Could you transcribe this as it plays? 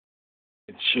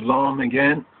Shalom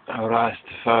again,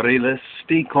 Rastafari. Let's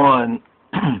speak on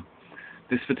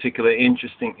this particular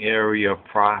interesting area of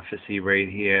prophecy right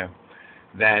here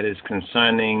that is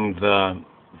concerning the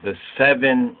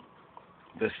seven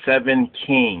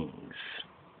kings.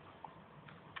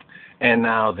 And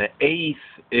now the eighth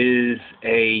is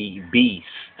a beast,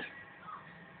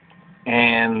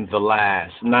 and the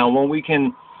last. Now, when we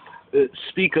can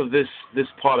speak of this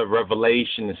part of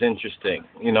Revelation, is interesting,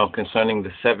 concerning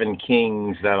the seven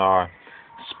kings that are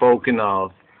spoken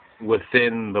of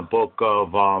within the book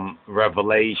of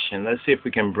Revelation. Let's see if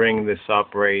we can bring this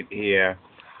up right here,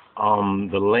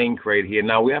 the link right here.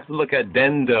 Now, we have to look at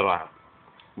Denderah.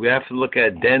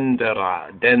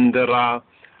 Denderah,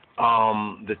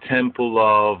 the temple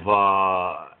of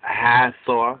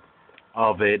Hathor,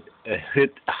 of it,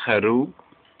 Haru,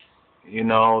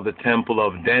 the temple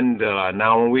of Denderah.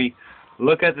 Now, when we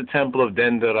look at the temple of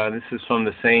Denderah, this is from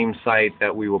the same site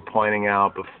that we were pointing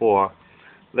out before.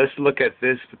 Let's look at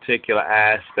this particular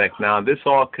aspect. Now, this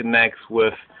all connects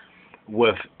with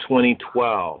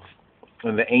 2012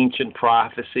 and the ancient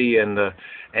prophecy and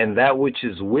that which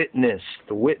is witnessed,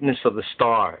 the witness of the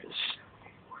stars,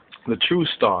 the true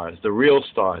stars, the real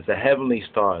stars, the heavenly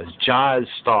stars, Jah's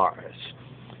stars.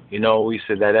 We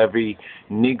said that every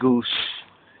nigus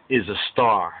is a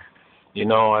star.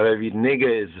 Every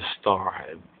nigga is a star.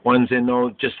 Ones that know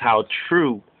just how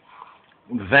true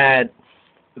that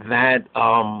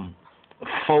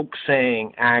folk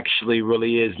saying actually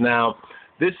really is. Now,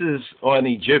 this is on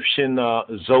Egyptian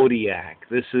Zodiac.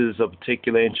 This is a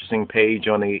particular interesting page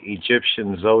on the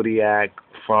Egyptian Zodiac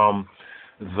from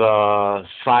the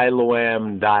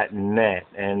Siloam.net,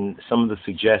 and some of the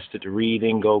suggested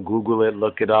reading. Go Google it,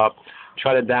 look it up.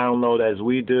 Try to download as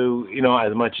we do,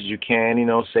 as much as you can.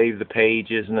 Save the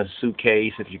pages in a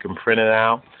suitcase if you can print it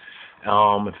out.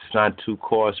 If it's not too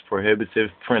cost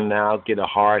prohibitive, print it out. Get a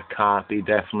hard copy.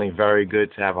 Definitely very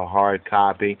good to have a hard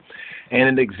copy.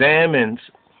 And it examines,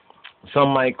 some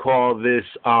might call this,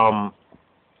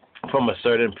 from a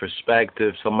certain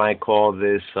perspective, some might call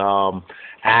this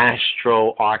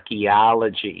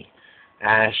astroarchaeology.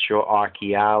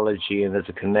 Astroarchaeology, and there's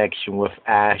a connection with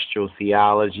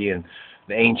astrotheology and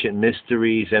the ancient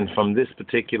mysteries. And from this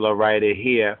particular writer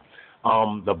here,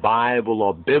 the Bible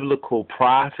or biblical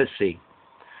prophecy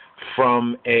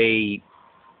from a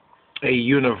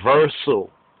universal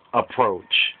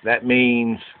approach. That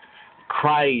means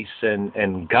Christ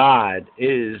and God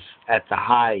is at the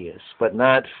highest, but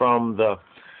not from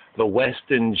the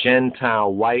Western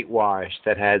Gentile whitewash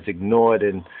that has ignored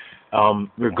and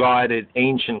regarded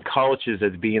ancient cultures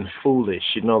as being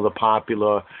foolish. The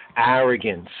popular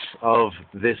arrogance of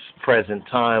this present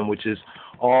time, which is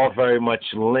all very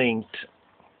much linked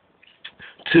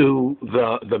to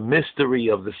the mystery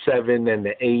of the seven and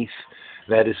the eighth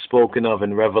that is spoken of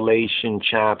in Revelation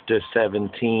chapter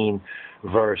 17,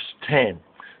 verse 10.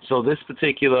 So this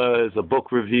particular is a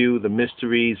book review, The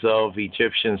Mysteries of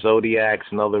Egyptian Zodiacs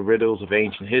and Other Riddles of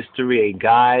Ancient History, a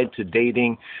guide to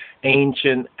dating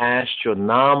ancient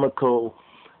astronomical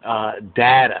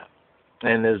data.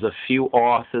 And there's a few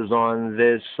authors on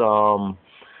this,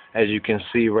 as you can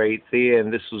see right there,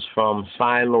 and this was from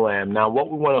Siloam. Now,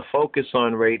 what we want to focus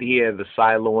on right here, the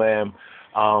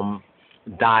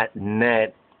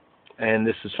Siloam.net, and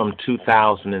this is from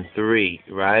 2003,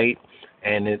 right?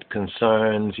 And it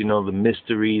concerns, the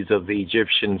mysteries of the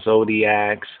Egyptian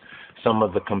zodiacs, some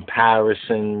of the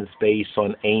comparisons based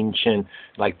on ancient,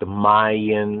 like the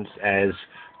Mayans, as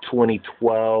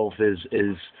 2012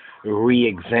 is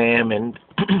re-examined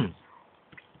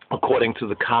according to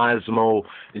the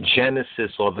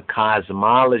cosmogenesis or the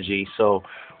cosmology. So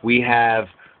we have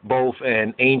both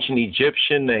an ancient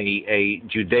Egyptian, a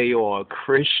Judeo or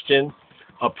Christian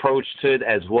approach to it,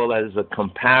 as well as a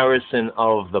comparison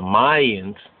of the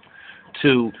Mayans,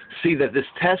 to see that this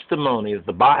testimony that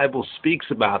the Bible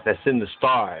speaks about, that's in the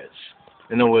stars,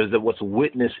 in other words, that what's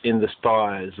witnessed in the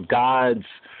stars, God's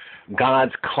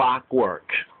clockwork,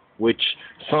 which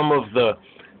some of the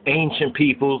ancient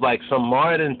peoples, like some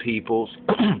modern peoples,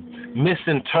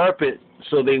 misinterpret,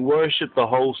 so they worship the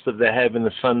host of the heaven,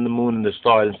 the sun, the moon, and the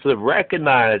stars, instead of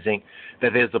recognizing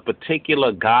that there's a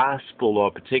particular gospel or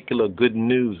a particular good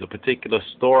news, a particular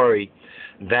story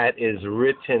that is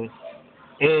written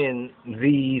in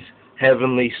these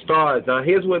heavenly stars. Now,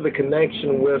 here's where the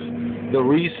connection with the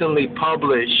recently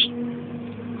published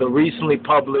the recently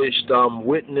published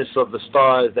Witness of the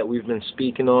Stars that we've been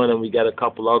speaking on, and we got a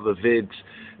couple other vids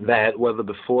that, whether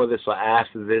before this or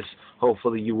after this,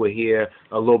 hopefully you will hear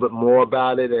a little bit more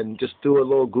about it. And just do a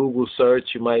little Google search.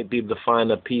 You might be able to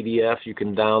find a PDF. You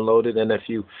can download it. And if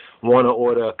you want to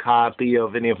order a copy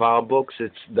of any of our books,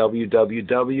 it's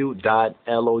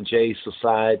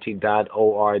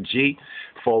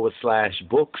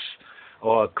www.lojsociety.org/books,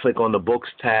 or click on the books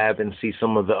tab and see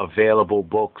some of the available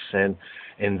books. And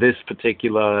in this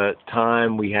particular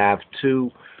time, we have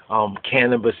two,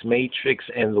 Cannabis Matrix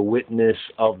and The Witness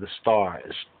of the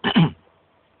Stars.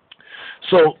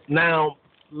 So now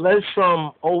let's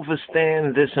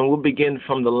overstand this, and we'll begin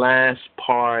from the last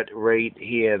part right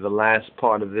here, the last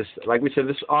part of this. Like we said,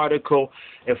 this article,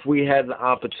 if we had the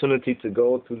opportunity to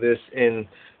go through this in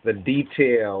the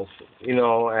details, you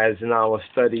know, as in our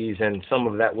studies and some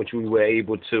of that which we were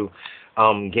able to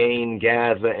gain,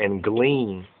 gather, and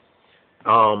glean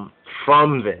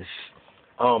from this,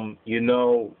 you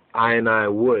know, I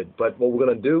would. But what we're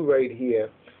going to do right here,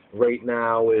 right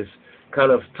now, is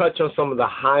kind of touch on some of the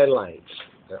highlights,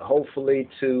 hopefully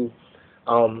to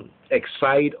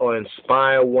excite or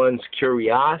inspire one's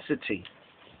curiosity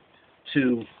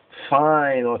to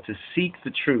find or to seek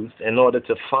the truth in order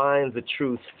to find the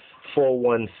truth for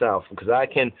oneself. Because I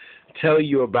can tell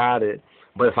you about it,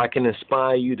 but if I can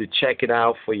inspire you to check it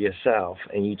out for yourself,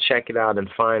 and you check it out and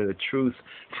find the truth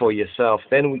for yourself,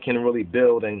 then we can really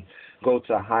build and go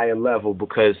to a higher level,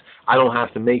 because I don't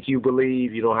have to make you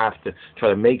believe. You don't have to try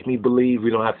to make me believe. We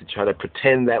don't have to try to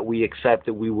pretend that we accept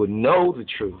it. We will know the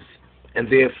truth, and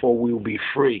therefore we will be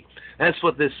free. That's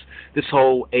what this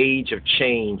whole age of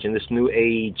change and this new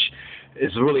age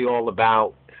is really all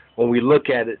about, when we look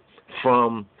at it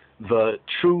from the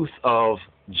truth of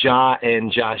Jah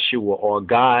and Joshua, or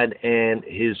God and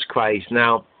his Christ.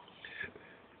 Now,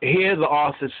 here the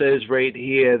author says right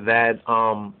here that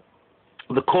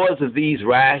the cause of these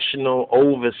rational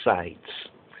oversights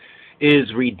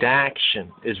is redaction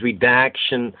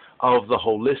of the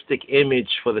holistic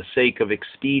image for the sake of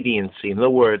expediency. In other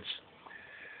words,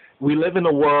 we live in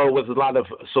a world with a lot of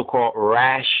so-called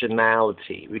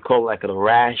rationality. We call it like a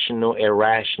rational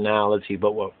irrationality,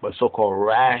 but what so-called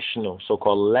rational,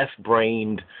 so-called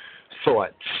left-brained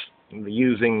thoughts,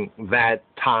 using that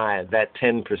tie, that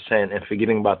 10%, and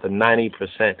forgetting about the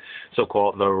 90%,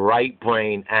 so-called the right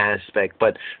brain aspect.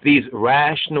 But these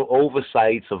rational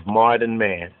oversights of modern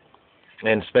man,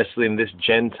 and especially in this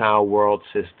Gentile world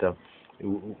system,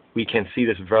 we can see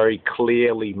this very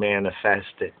clearly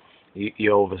manifested.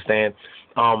 You understand?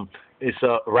 It's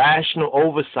a rational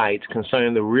oversight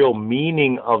concerning the real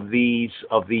meaning of these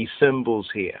symbols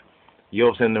here. You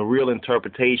understand? The real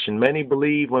interpretation. Many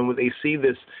believe when they see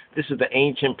this is the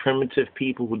ancient primitive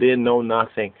people who didn't know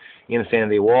nothing. You understand?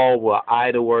 They all were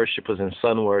idol worshippers and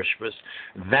sun worshippers.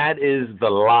 That is the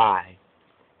lie.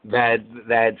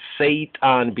 That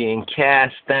Satan being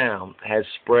cast down has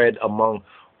spread among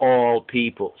all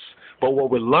peoples. But what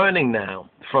we're learning now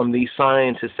from these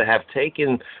scientists that have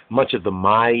taken much of the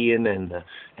Mayan and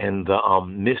the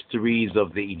mysteries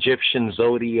of the Egyptian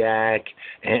Zodiac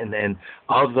and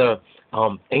other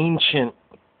ancient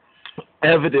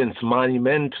evidence,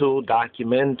 monumental,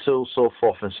 documental, so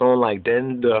forth and so on, like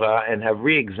Denderah, and have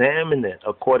re-examined it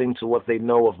according to what they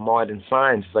know of modern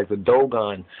science. It's like the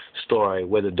Dogon story,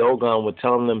 where the Dogon were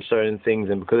telling them certain things,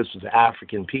 and because this was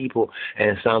African people and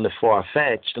it sounded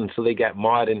far-fetched, until they got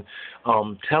modern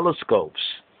telescopes,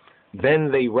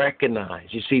 then they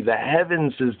recognized. You see, the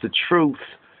heavens is the truth.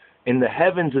 In the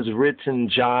heavens is written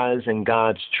Jah's and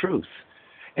God's truth.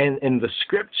 And in the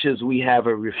scriptures, we have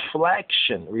a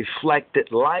reflected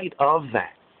light of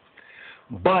that.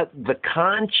 But the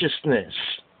consciousness,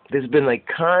 there's been a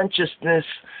consciousness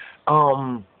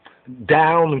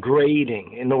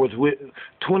downgrading. In other words,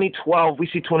 2012, we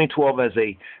see 2012 as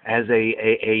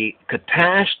a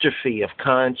catastrophe of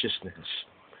consciousness.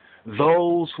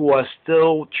 Those who are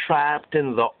still trapped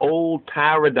in the old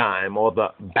paradigm, or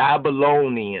the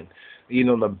Babylonian,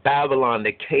 the Babylon,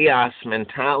 the chaos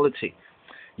mentality.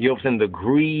 You know, the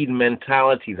greed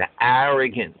mentality, the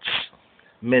arrogance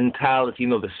mentality,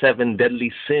 the 7 deadly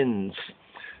sins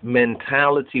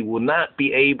mentality, will not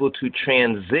be able to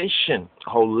transition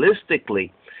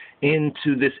holistically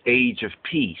into this age of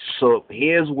peace. So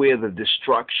here's where the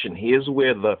destruction, here's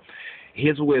where the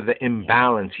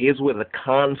imbalance, here's where the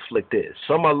conflict is.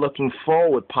 Some are looking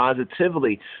forward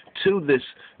positively to this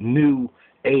new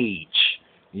age.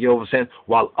 You understand?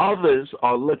 While others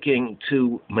are looking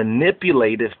to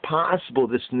manipulate, if possible,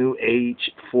 this new age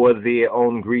for their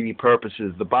own greedy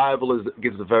purposes. The Bible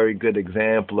gives a very good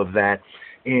example of that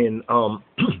in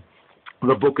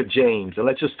the book of James. And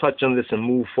let's just touch on this and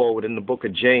move forward in the book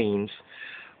of James.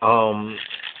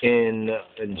 In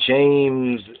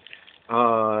James'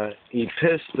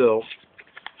 epistle,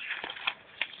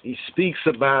 he speaks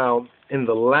about in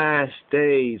the last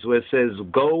days where it says,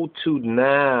 "Go to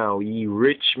now, ye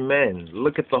rich men."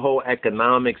 Look at the whole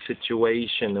economic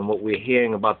situation and what we're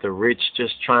hearing about the rich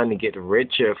just trying to get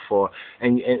richer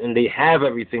and they have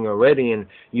everything already, and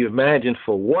you imagine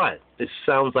for what? This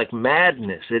sounds like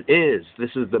madness. It is.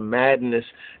 This is the madness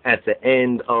at the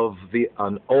end of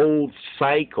an old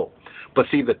cycle. But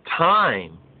see, the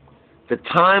time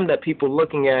that people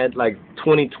looking at, like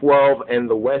 2012 and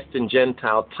the Western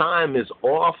Gentile time, is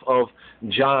off of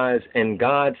Jah's and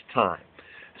God's time.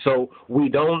 So we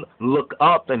don't look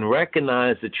up and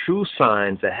recognize the true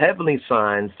signs, the heavenly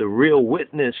signs, the real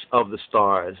witness of the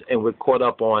stars, and we're caught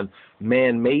up on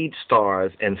man-made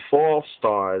stars and false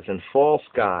gods and false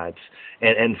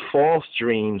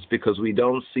dreams because we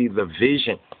don't see the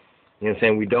vision. You know what I'm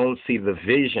saying? We don't see the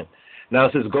vision. Now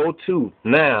it says, "Go to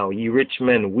now, ye rich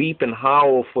men, weep and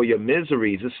howl for your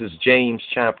miseries." This is James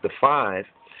chapter 5.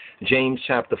 James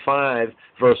chapter 5,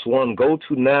 verse 1. "Go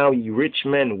to now, ye rich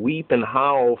men, weep and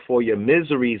howl for your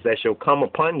miseries that shall come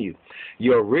upon you.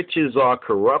 Your riches are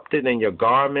corrupted, and your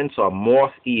garments are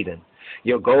moth-eaten.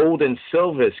 Your gold and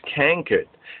silver is cankered,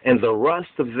 and the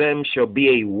rust of them shall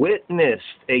be a witness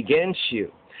against you,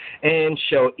 and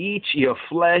shall eat your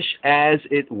flesh as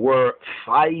it were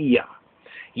fire.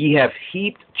 Ye have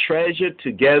heaped treasure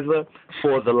together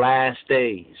for the last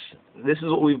days." This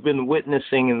is what we've been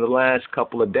witnessing in the last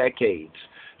couple of decades.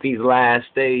 These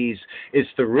last days,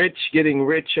 it's the rich getting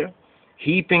richer,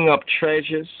 heaping up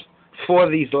treasures for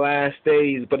these last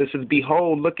days. But it says,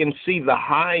 "Behold, look and see the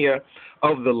hire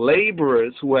of the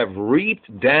laborers who have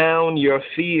reaped down your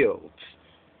fields,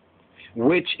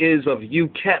 which is of you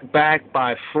kept back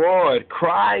by fraud,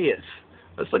 crieth."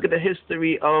 Let's look at the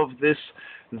history of this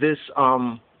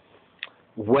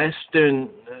Western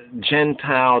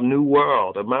Gentile New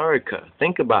World, America.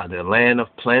 Think about it, a land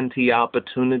of plenty,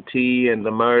 opportunity, and the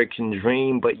American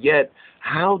dream. But yet,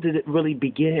 how did it really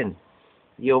begin?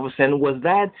 You understand? Was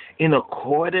that in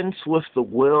accordance with the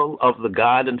will of the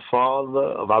God and Father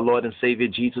of our Lord and Savior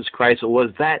Jesus Christ? Or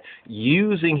was that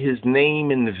using his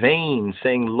name in vain,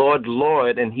 saying, "Lord,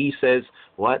 Lord," and he says,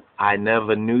 "What? I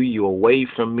never knew you. Away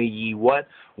from me, ye what?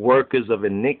 Workers of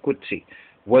iniquity."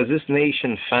 Was this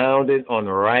nation founded on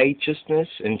righteousness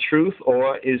and truth,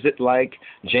 or is it like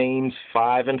James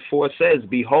 5:4 says,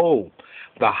 "Behold,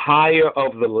 the hire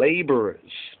of the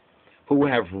laborers who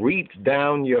have reaped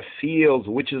down your fields,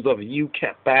 which is of you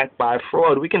kept back by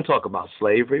fraud"? We can talk about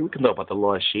slavery. We can talk about the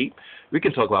lost sheep. We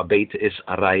can talk about Beta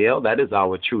Israel. That is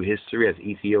our true history as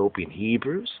Ethiopian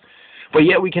Hebrews. But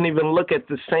yet we can even look at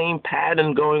the same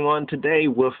pattern going on today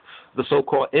with the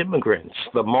so-called immigrants,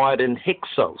 the modern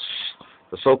Hyksos.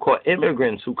 The so-called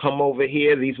immigrants who come over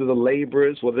here, these are the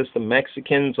laborers, whether it's the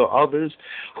Mexicans or others,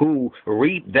 who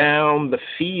reap down the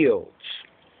fields.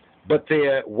 But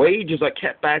their wages are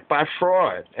kept back by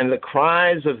fraud, and the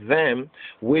cries of them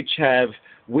which have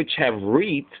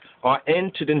reaped are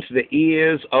entered into the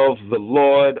ears of the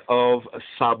Lord of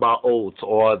Sabaoth,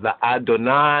 or the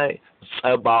Adonai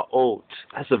Sabaoth.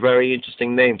 That's a very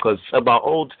interesting name, because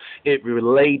Sabaoth, it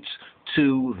relates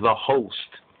to the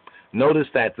host. Notice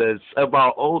that the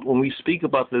Sabaoth, when we speak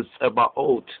about the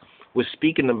Sabaoth, we're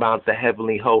speaking about the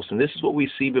heavenly host. And this is what we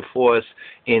see before us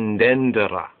in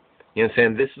Denderah. You know what I'm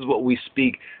saying? This is what we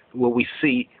see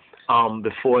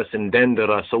before us in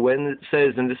Denderah. So when it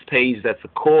says in this page that the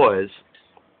cause,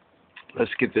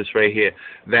 let's get this right here,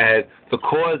 that the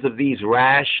cause of these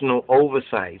rational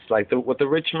oversights, like what the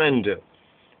rich men do,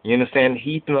 you understand,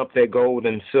 heaping up their gold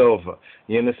and silver.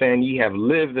 You understand, ye have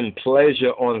lived in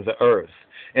pleasure on the earth,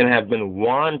 and have been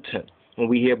wanton. When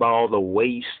we hear about all the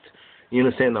waste, you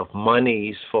understand, of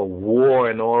monies for war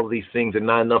and all these things, and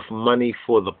not enough money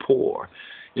for the poor.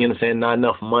 You understand, not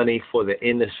enough money for the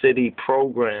inner city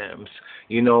programs,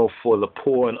 for the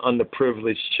poor and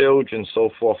underprivileged children, so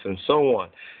forth and so on.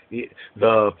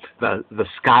 The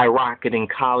skyrocketing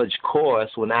college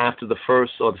costs, when after the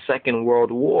First or the Second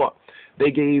World War,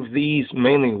 they gave these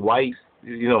mainly white,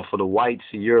 for the whites,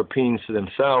 the Europeans to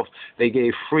themselves, they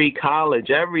gave free college,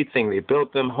 everything. They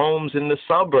built them homes in the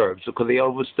suburbs because they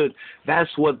understood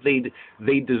that's what they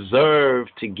deserved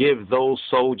to give those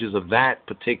soldiers of that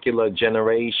particular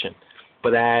generation.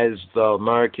 But as the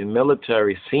American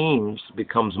military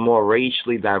becomes more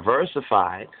racially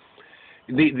diversified,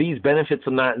 these benefits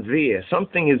are not there.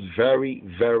 Something is very,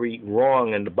 very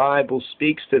wrong, and the Bible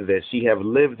speaks to this. Ye have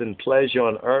lived in pleasure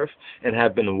on earth and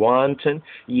have been wanton.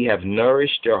 Ye have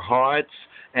nourished your hearts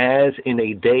as in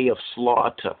a day of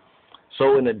slaughter.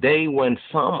 So in a day when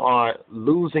some are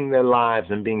losing their lives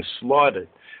and being slaughtered,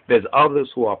 there's others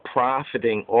who are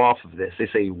profiting off of this. They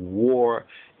say war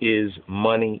is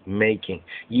money making.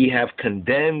 Ye have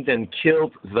condemned and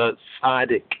killed the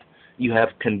tzaddik. You have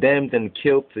condemned and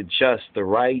killed the just, the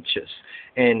righteous,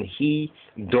 and he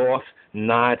doth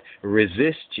not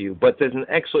resist you. But there's an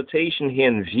exhortation here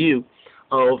in view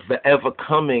of the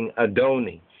ever-coming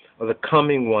Adoni, or the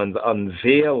coming one, the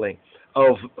unveiling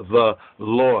of the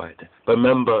Lord. But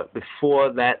remember,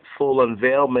 before that full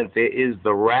unveilment, there is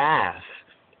the wrath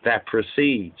that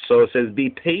precedes. So it says, be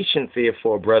patient,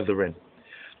 therefore, brethren,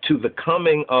 to the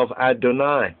coming of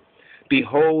Adonai.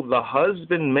 Behold, the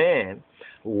husbandman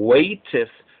waiteth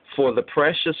for the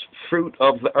precious fruit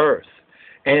of the earth,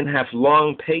 and hath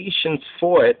long patience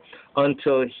for it,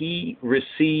 until he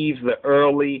receive the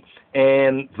early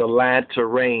and the latter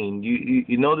rain.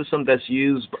 You notice something that's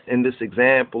used in this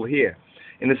example here.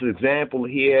 In this example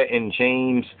here in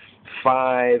James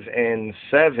 5 and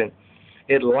 7,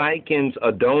 it likens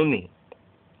Adoni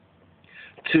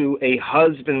to a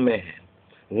husbandman,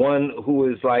 one who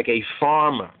is like a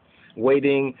farmer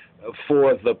waiting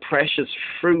for the precious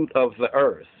fruit of the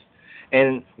earth,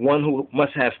 and one who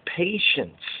must have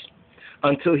patience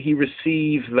until he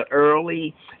receives the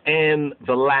early and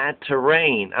the latter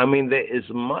rain. I mean, there is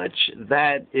much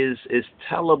that is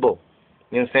tellable.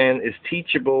 You understand? Is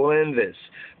teachable in this.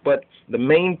 But the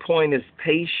main point is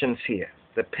patience here.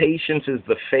 The patience is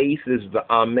the faith, is the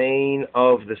amen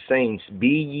of the saints. Be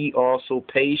ye also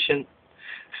patient.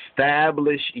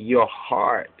 Establish your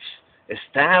hearts.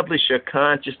 Establish your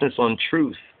consciousness on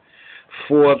truth.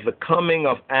 For the coming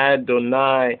of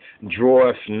Adonai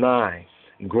draweth nigh.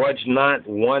 Grudge not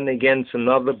one against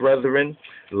another, brethren,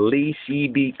 lest ye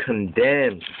be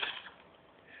condemned.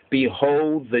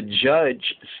 Behold, the judge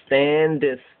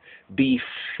standeth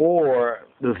before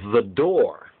the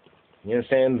door. You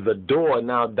understand? The door.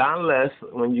 Now, Daleth,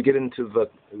 when you get into the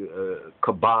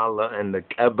Kabbalah and the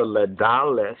Kabbalah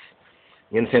Daleth,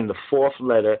 you understand the fourth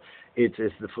letter, it's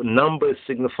the number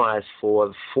signifies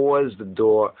 4. 4 is the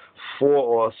door. 4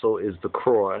 also is the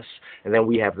cross, and then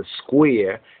we have the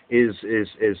square is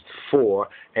 4,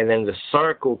 and then the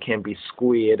circle can be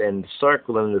squared, and the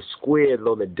circle and the square,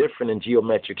 though they're different in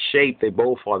geometric shape, they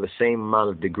both are the same amount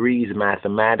of degrees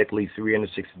mathematically,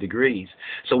 360 degrees.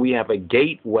 So we have a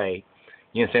gateway.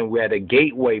 You understand? We're at a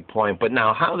gateway point. But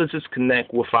now, how does this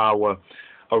connect with our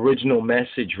original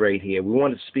message right here? We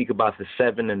want to speak about the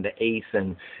 7 and the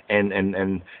 8th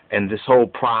and this whole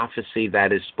prophecy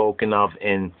that is spoken of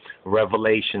in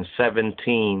Revelation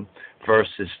 17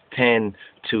 verses 10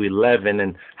 to 11,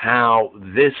 and how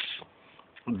this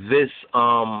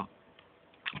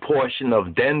portion of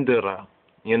Denderah,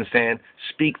 you understand,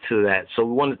 speak to that. So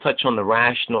we want to touch on the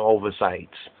rational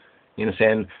oversights. You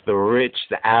understand? The rich,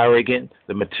 the arrogant,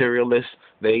 the materialists,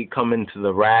 they come into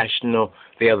the rational.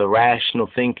 They are the rational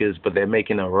thinkers, but they're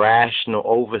making a rational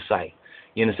oversight.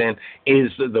 You understand? Is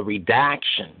the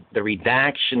redaction. The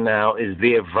redaction now is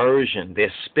their version,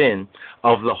 their spin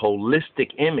of the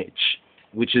holistic image,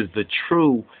 which is the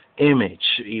true image.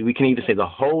 We can even say the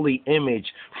holy image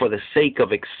for the sake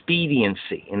of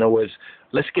expediency. In other words,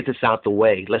 let's get this out the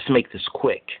way. Let's make this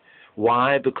quick.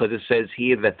 Why? Because it says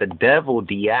here that the devil,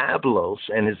 Diablos,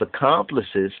 and his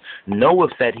accomplices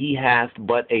knoweth that he hath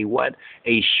but a what?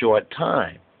 A short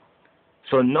time.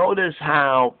 So notice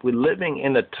how we're living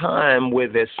in a time where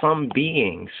there's some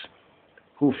beings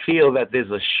who feel that there's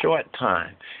a short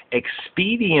time.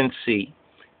 Expediency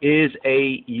is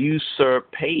a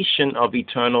usurpation of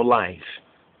eternal life.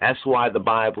 That's why the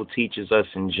Bible teaches us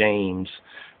in James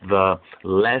the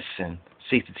lesson,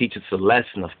 seeks to teach us the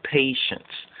lesson of patience,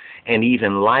 and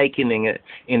even likening it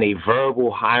in a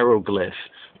verbal hieroglyph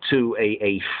to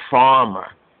a farmer,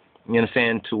 you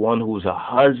understand, to one who's a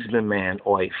husbandman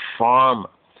or a farmer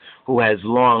who has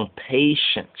long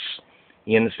patience,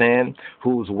 you understand,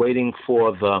 who's waiting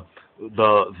for the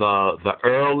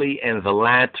early and the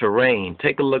latter rain.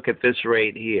 Take a look at this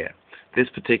right here, this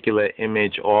particular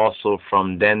image also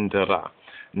from Denderah.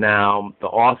 Now, the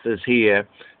authors here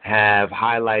have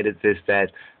highlighted this,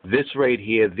 that this right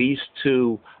here, these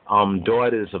two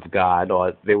daughters of God,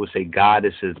 or they would say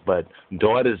goddesses, but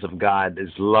daughters of God is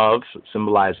love,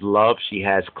 symbolize love. She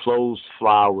has closed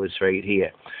flowers right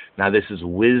here. Now, this is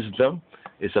wisdom.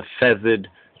 It's a feathered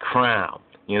crown.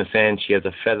 You understand? She has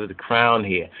a feathered crown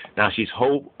here. Now, she's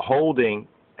holding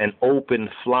an open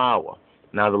flower.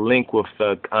 Now, the link with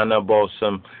the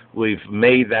Anabosum, we've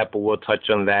made that, but we'll touch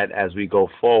on that as we go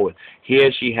forward.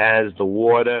 Here she has the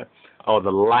water or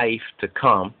the life to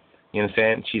come. You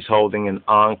understand? She's holding an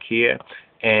ankh here.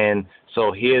 And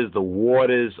so here's the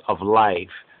waters of life.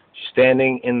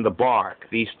 standing in the bark,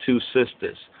 these two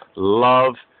sisters,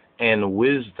 love and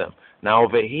wisdom. Now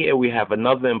over here we have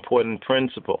another important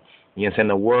principle. Yes,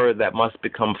 and a word that must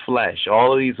become flesh.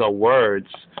 All of these are words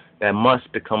that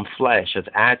must become flesh as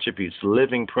attributes,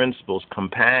 living principles,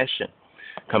 compassion.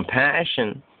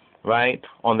 Compassion, right,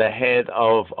 on the head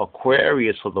of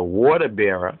Aquarius, or the water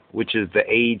bearer, which is the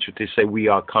age that they say we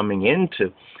are coming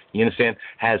into, you understand,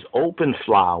 has open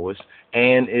flowers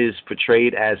and is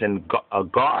portrayed as a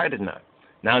gardener.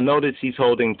 Now notice he's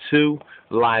holding two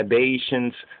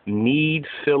libations,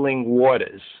 need-filling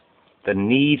waters. The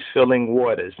need-filling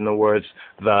waters, in other words,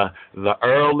 the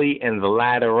early and the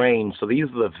latter rain. So these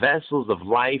are the vessels of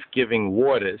life-giving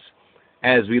waters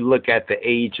as we look at the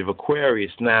age of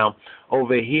Aquarius. Now,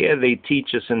 over here they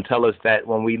teach us and tell us that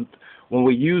when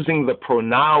we're using the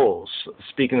pronouns,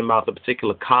 speaking about the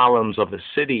particular columns of the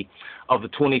city of the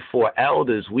 24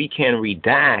 elders, we can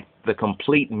redact the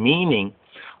complete meaning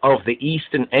of the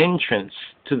eastern entrance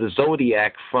to the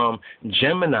zodiac from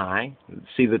Gemini,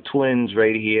 see the twins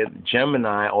right here,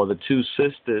 Gemini, or the two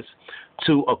sisters,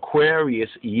 to Aquarius,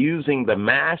 using the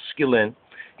masculine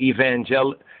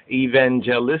evangelistic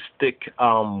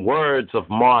words of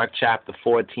Mark chapter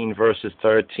 14, verses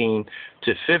 13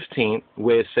 to 15,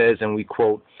 where it says, and we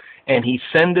quote, "And he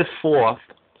sendeth forth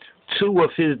two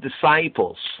of his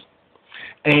disciples,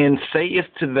 and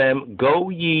saith to them,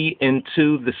 Go ye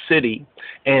into the city,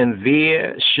 and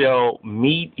there shall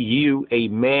meet you a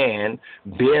man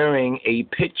bearing a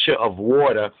pitcher of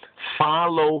water.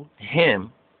 Follow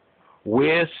him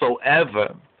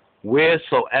wheresoever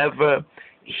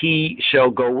he shall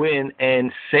go in,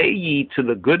 and say ye to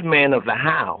the good man of the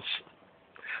house,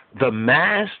 The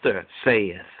master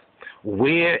saith,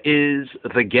 Where is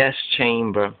the guest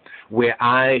chamber where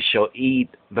I shall eat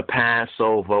the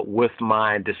Passover with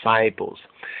my disciples?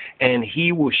 And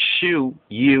he will shew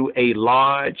you a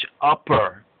large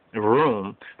upper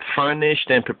room, furnished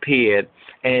and prepared,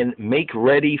 and make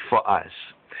ready for us.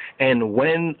 And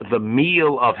when the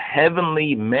meal of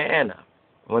heavenly manna,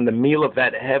 when the meal of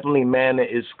that heavenly manna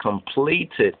is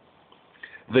completed,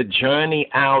 the journey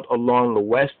out along the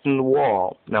western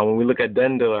wall." Now, when we look at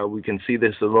Denderah, we can see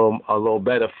this a little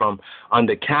better from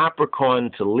under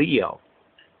Capricorn to Leo,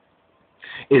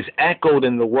 is echoed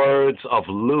in the words of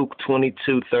Luke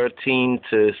 22:13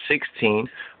 to 16,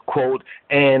 quote,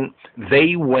 "And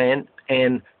they went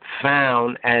and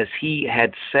found as he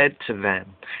had said to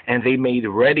them, and they made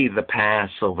ready the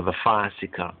Passover, the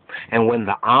Fasika. And when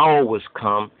the hour was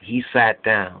come, he sat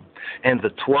down, and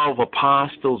the 12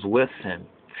 apostles with him.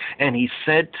 And he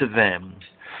said to them,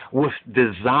 With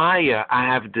desire I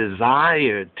have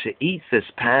desired to eat this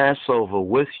Passover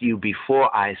with you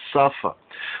before I suffer.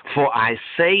 For I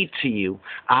say to you,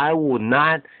 I will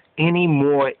not any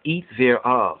more eat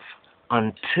thereof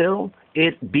until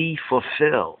it be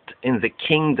fulfilled in the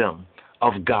kingdom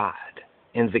of God,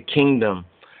 in the kingdom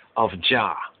of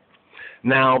Jah."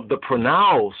 Now, the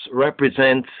pronouns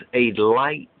represents a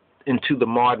light into the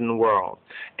modern world,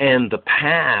 and the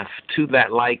path to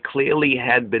that light clearly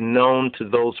had been known to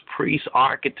those priest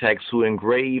architects who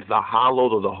engraved the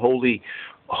hallowed or the holy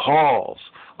halls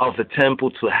of the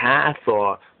temple to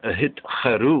Hathor,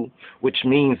 Heru, which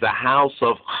means the house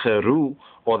of Heru,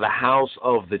 or the house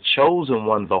of the chosen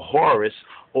one, the Horus,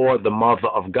 or the mother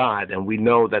of God. And we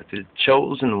know that the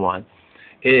chosen one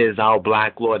is our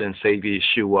black Lord and Savior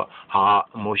Yeshua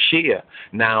HaMoshiach.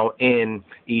 Now, in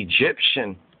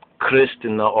Egyptian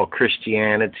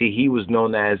Christianity, he was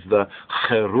known as the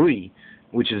Herui,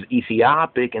 which is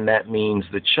Ethiopic, and that means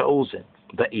the chosen,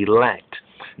 the elect.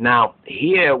 Now,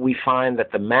 here we find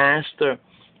that the master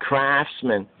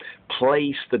craftsman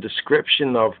placed the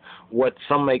description of what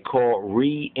some may call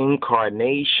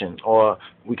reincarnation, or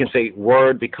we can say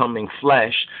word becoming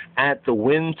flesh, at the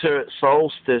winter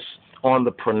solstice on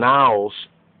the pronouns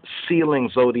ceiling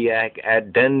zodiac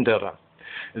at Denderah.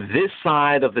 This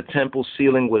side of the temple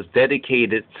ceiling was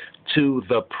dedicated to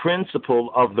the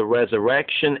principle of the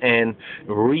resurrection and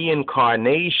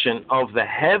reincarnation of the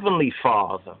Heavenly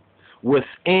Father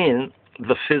within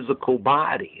the physical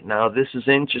body. Now, this is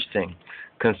interesting,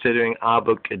 considering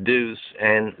Abu Qudus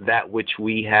and that which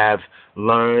we have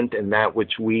learned and that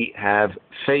which we have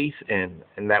faith in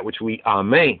and that which we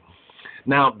amen.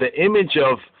 Now, the image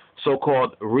of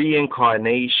so-called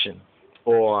reincarnation,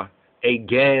 or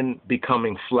again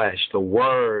becoming flesh, the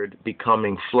word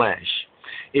becoming flesh,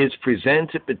 is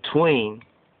presented between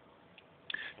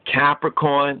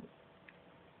Capricorn,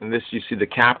 and this, you see the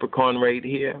Capricorn right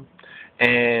here,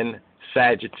 and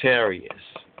Sagittarius.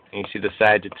 And you see the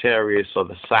Sagittarius, or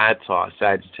the Satar,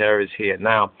 Sagittarius here.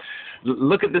 Now,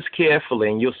 look at this carefully,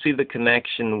 and you'll see the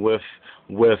connection with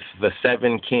with the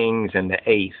 7 kings and the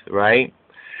 8th, right?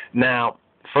 Now,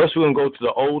 first we're going to go to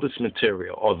the oldest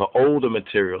material, or the older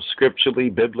material, scripturally,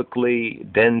 biblically,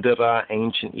 Denderah,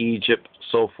 ancient Egypt,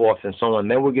 so forth and so on.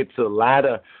 Then we'll get to the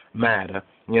latter matter,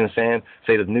 you understand?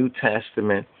 Say the New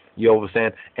Testament, you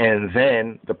understand? And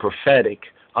then the prophetic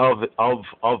of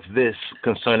this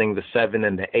concerning the 7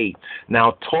 and the 8.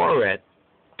 Now, Tauret,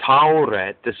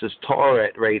 this is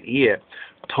Tauret right here.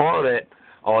 Tauret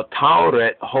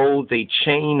holds a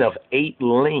chain of 8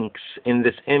 links in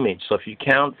this image. So if you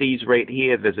count these right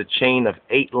here, there's a chain of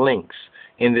 8 links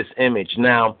in this image.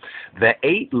 Now, the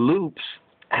 8 loops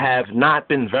have not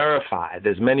been verified.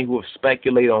 There's many who have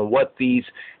speculated on what these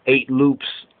 8 loops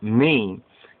mean,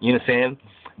 you understand?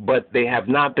 But they have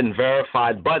not been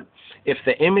verified. But if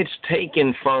the image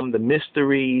taken from the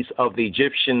mysteries of the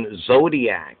Egyptian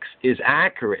zodiacs is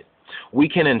accurate, we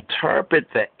can interpret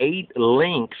the 8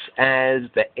 links as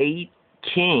the 8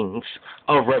 kings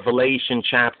of Revelation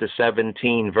chapter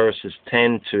 17, verses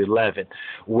 10 to 11,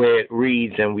 where it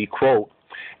reads, and we quote,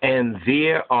 "And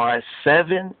there are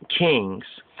 7 kings,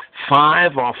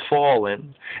 5 are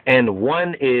fallen, and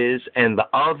one is, and the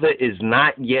other is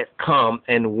not yet come.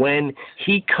 And when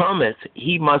he cometh,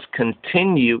 he must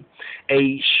continue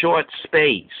a short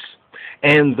space.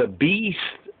 And the beast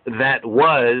that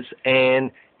was and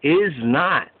is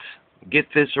not,"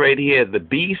 get this right here, "the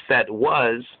beast that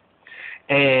was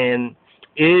and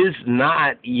is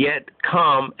not yet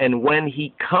come, and when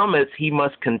he cometh, he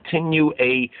must continue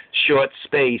a short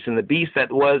space. And the beast that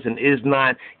was and is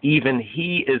not, even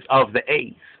he is of the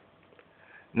 8th.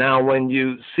 Now, when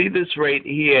you see this right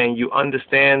here and you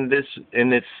understand this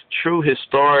in its true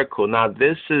historical, now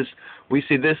we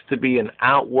see this to be an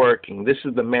outworking. This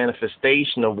is the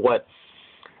manifestation of what,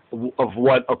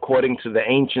 according to the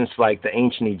ancients, like the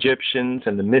ancient Egyptians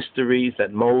and the mysteries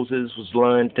that Moses was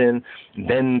learned in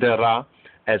Denderah.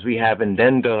 As we have in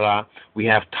Denderah, we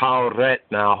have Tauret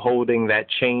now holding that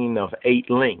chain of 8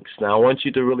 links. Now, I want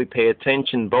you to really pay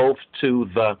attention both to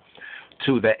the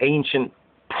ancient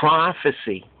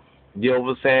prophecy, you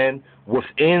understand,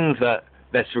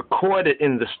 that's recorded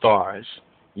in the stars,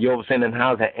 you understand, and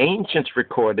how the ancients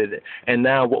recorded it, and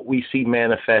now what we see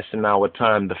manifest in our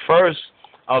time. The first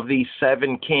of these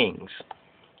 7 kings,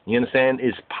 you understand,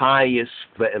 is Pius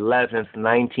XI,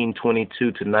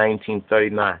 1922 to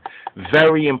 1939.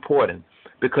 Very important,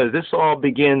 because this all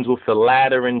begins with the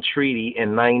Lateran Treaty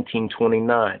in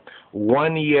 1929,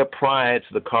 1 year prior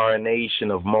to the coronation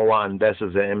of Moa and Besa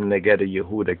Emnegeda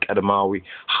Yehuda Kadamawi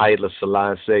Haile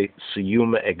Selassie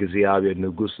Siyuma Exiabia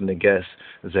Nugusa Neges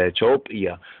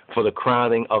Zethiopia, for the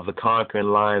crowning of the conquering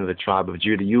lion of the tribe of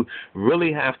Judah. You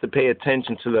really have to pay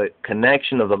attention to the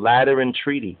connection of the Lateran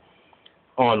Treaty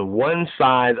on one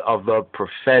side of the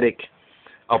prophetic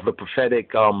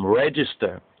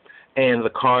register, and the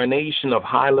coronation of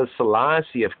Haile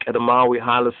Selassie, of Kedemawi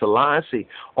Haile Selassie,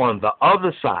 on the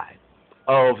other side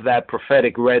of that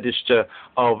prophetic register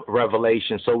of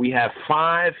Revelation. So we have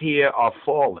 5 here are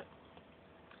fallen,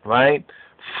 right?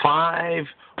 5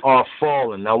 are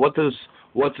fallen. Now, what does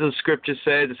the scripture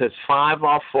say? It says 5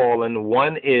 are fallen,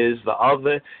 one is, the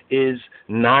other is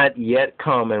not yet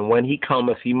come, and when he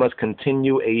cometh, he must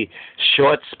continue a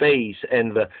short space.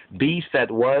 And the beast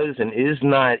that was and is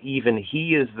not, even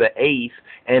he is the 8th,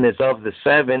 and is of the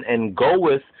 7, and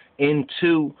goeth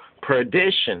into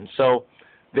perdition. So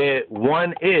there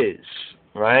one is,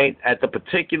 right, at the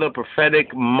particular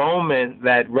prophetic moment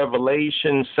that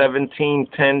Revelation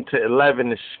 17:10 to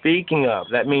 11 is speaking of.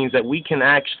 That means that we can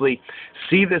actually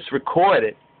see this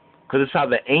recorded, because it's how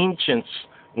the ancients,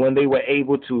 when they were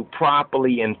able to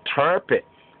properly interpret,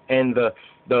 and the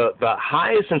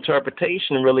highest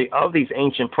interpretation really of these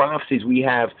ancient prophecies we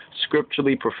have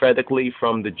scripturally, prophetically,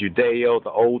 from the Judeo,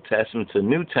 the Old Testament to the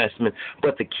New Testament,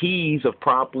 but the keys of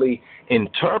properly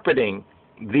interpreting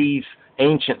these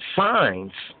ancient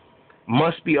signs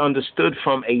must be understood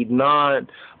from a non-Gentile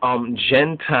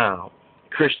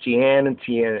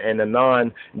Christianity and a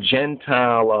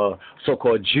non-Gentile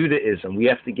so-called Judaism. We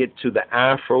have to get to the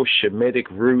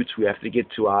Afro-Shemitic roots. We have to get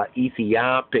to our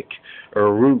Ethiopic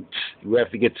roots. We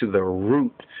have to get to the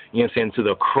root, you understand, to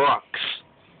the crux,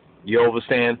 you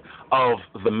understand, of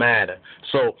the matter.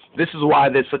 So this is why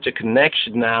there's such a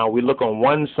connection now. We look on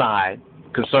one side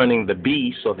concerning the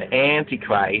beast or the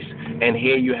Antichrist, and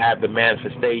here you have the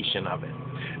manifestation of it.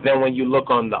 Then when you look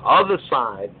on the other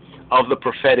side of the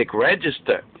prophetic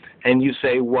register, and you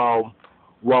say, well,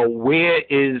 where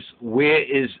is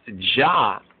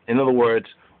Jah? In other words,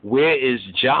 where is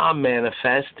Jah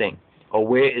manifesting, or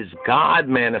where is God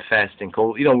manifesting?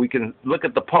 You know, we can look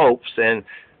at the popes, and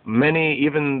many,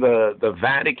 even the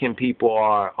Vatican people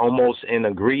are almost in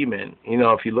agreement. You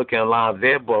know, if you look at a lot of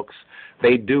their books,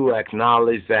 they do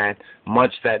acknowledge that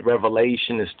much that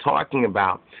Revelation is talking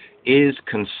about is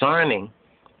concerning,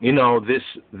 you know,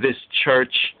 this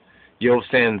church, you know,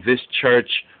 saying this church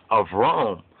of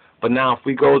Rome. But now if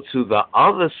we go to the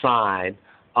other side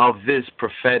of this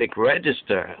prophetic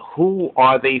register, who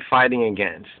are they fighting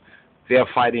against? They're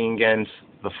fighting against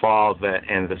the Father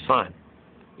and the Son.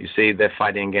 You see, they're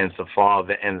fighting against the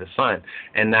Father and the Son.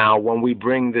 And now when we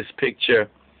bring this picture,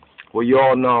 well, you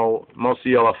all know, most of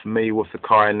y'all are familiar with the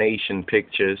coronation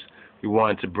pictures. We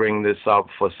wanted to bring this up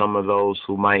for some of those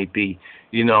who might be,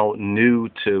 you know, new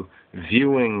to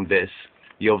viewing this.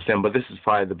 You know what I'm saying? But this is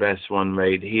probably the best one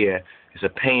right here. It's a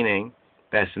painting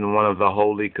that's in one of the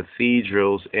holy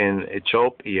cathedrals in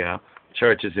Ethiopia,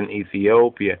 churches in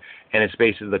Ethiopia, and it's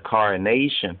basically the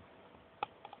coronation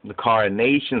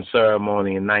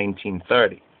ceremony in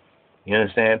 1930. You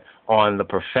understand? On the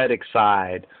prophetic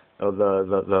side, of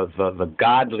the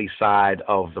godly side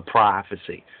of the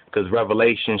prophecy, because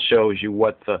Revelation shows you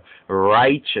what the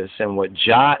righteous and what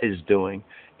Jah is doing,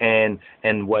 and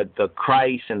what the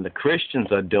Christ and the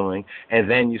Christians are doing, and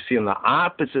then you see on the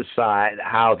opposite side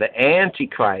how the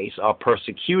Antichrist are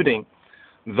persecuting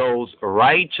those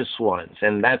righteous ones,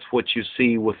 and that's what you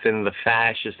see within the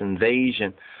fascist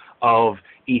invasion of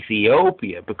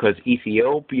Ethiopia, because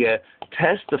Ethiopia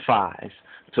testifies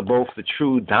to both the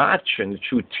true doctrine, the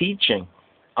true teaching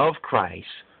of Christ,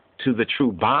 to the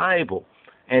true Bible,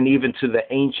 and even to the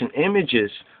ancient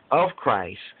images of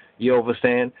Christ, you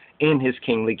understand, in his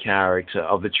kingly character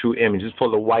of the true images, for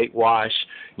the whitewash,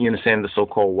 you understand, the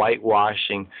so-called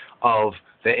whitewashing of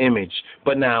the image.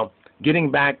 But now,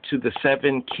 getting back to the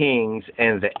 7 kings,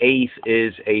 and the 8th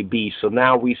is a beast. So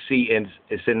now we see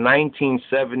it's in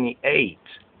 1978.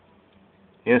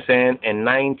 You understand? In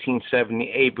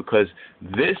 1978, because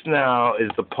this now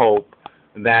is the Pope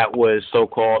that was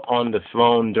so-called on the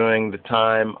throne during the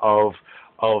time of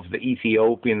the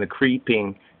Ethiopian, the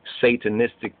creeping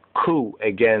satanistic coup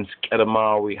against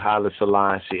Kedamawi Haile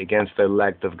Selassie, against the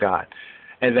elect of God.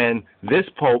 And then this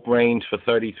Pope reigns for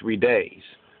 33 days.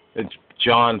 It's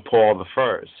John Paul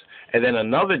I. And then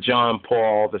another John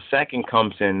Paul II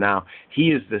comes in. Now,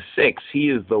 he is the 6th. He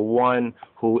is the one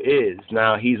who is.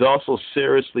 Now, he's also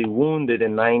seriously wounded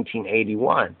in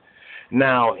 1981.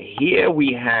 Now, here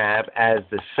we have, as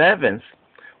the 7th,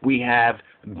 we have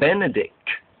Benedict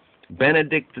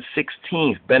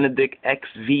XVI, Benedict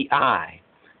XVI,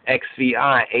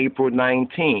 April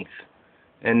 19th.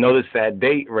 And notice that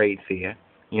date right there.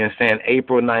 You understand?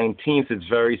 April 19th is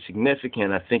very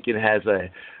significant. I think it has a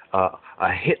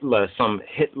Hitler, some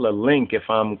Hitler link, if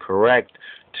I'm correct,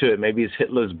 to it. Maybe it's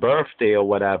Hitler's birthday or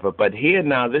whatever. But here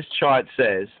now, this chart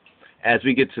says, as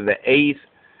we get to the 8th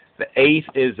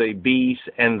is a beast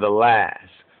and the last.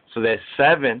 So there's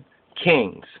 7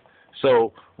 kings.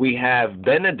 So we have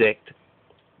Benedict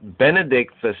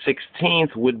the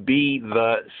 16th would be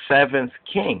the 7th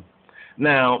king.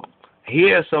 Now,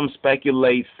 here some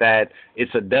speculates that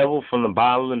it's a devil from the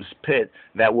bottomless pit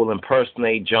that will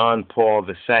impersonate John Paul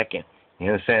II.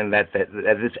 You understand that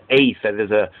this 8th, that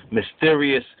is a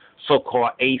mysterious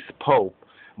so-called 8th pope.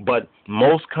 But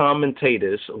most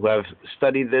commentators who have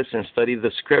studied this and studied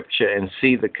the scripture and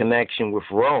see the connection with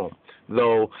Rome,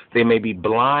 though they may be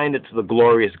blinded to the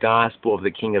glorious gospel of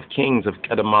the King of Kings, of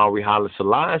Kedamawi Haile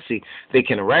Selassie, they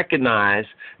can recognize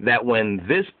that when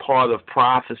this part of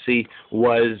prophecy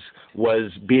was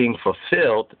being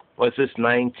fulfilled, was this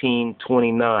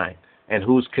 1929. And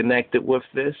who's connected with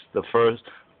this? The first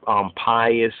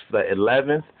Pius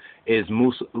XI is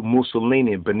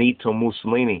Mussolini, Benito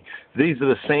Mussolini. These are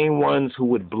the same ones who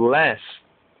would bless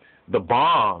the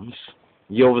bombs,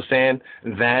 you understand,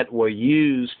 that were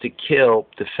used to kill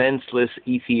defenseless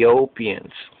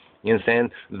Ethiopians. You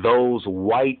understand? Those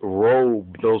white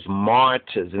robed, those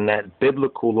martyrs in that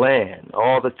biblical land.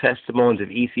 All the testimonies of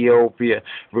Ethiopia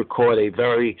record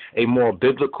a more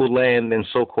biblical land than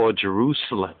so-called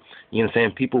Jerusalem. You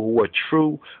understand? People who are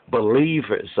true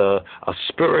believers, a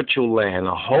spiritual land,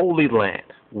 a holy land.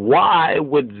 Why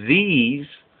would these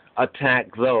attack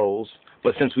those?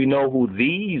 But since we know who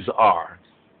these are,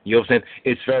 you know what I'm saying,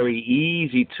 it's very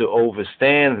easy to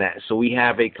understand that. So we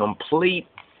have a complete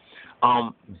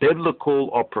biblical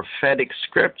or prophetic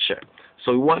scripture.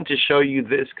 So we want to show you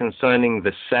this concerning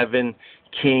the 7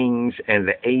 kings, and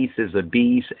the 8th is a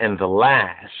beast, and the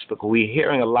last, because we're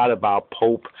hearing a lot about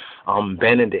Pope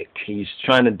Benedict. He's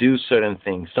trying to do certain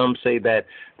things. Some say that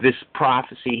this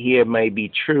prophecy here may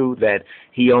be true, that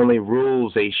he only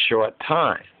rules a short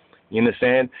time. You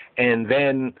understand? And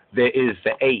then there is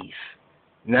the 8th.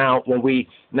 Now, when we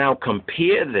now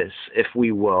compare this, if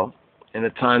we will, in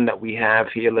the time that we have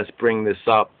here, let's bring this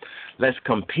up. Let's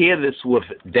compare this with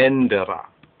Denderah.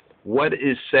 What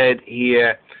is said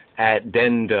here at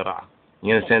Denderah?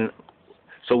 You understand?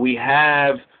 So we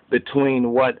have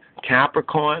between what?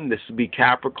 Capricorn, this would be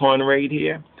Capricorn right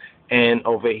here, and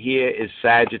over here is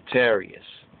Sagittarius.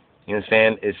 You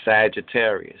understand? It's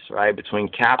Sagittarius, right? Between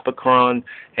Capricorn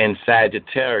and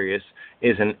Sagittarius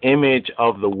is an image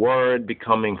of the Word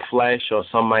becoming flesh, or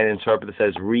some might interpret this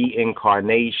as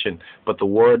reincarnation, but the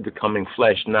Word becoming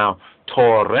flesh. Now,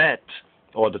 Toret,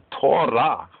 or the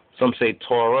Torah, some say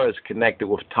Torah is connected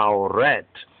with Tauret.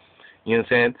 You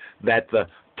understand? That the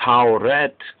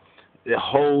Tauret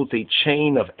holds a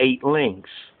chain of 8 links.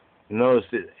 Notice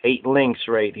the 8 links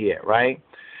right here, right?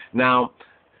 Now,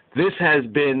 this has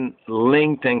been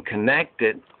linked and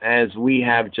connected, as we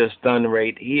have just done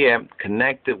right here,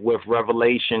 connected with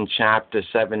Revelation chapter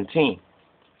 17,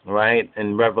 right?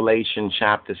 In Revelation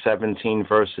chapter 17,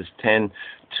 verses 10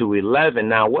 to 11.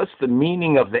 Now, what's the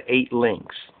meaning of the 8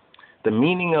 links? The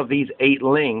meaning of these 8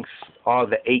 links are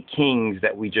the 8 kings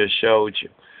that we just showed you.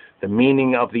 The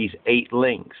meaning of these 8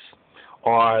 links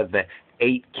are the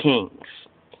 8 kings.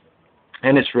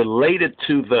 And it's related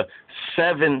to the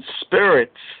 7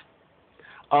 spirits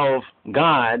of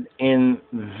God in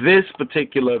this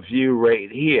particular view right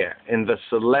here, in the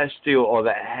celestial or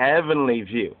the heavenly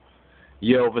view.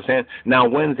 You understand? Now,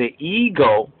 when the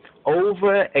ego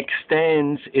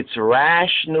overextends its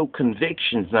rational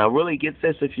convictions, now really get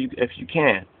this if you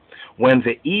can. When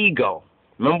the ego,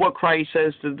 remember what Christ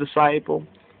says to the disciple?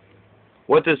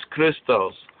 What does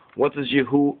Christos, what does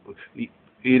Yeshua,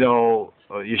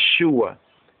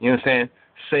 you understand,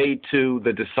 say to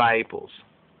the disciples?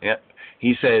 Yeah.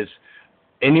 He says,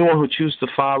 anyone who chooses to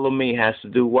follow me has to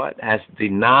do what? Has to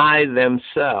deny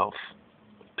themselves,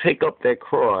 pick up their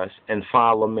cross, and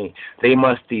follow me. They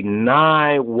must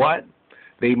deny what?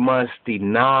 They must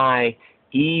deny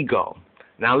ego.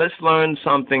 Now let's learn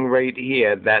something right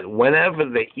here, that whenever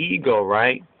the ego,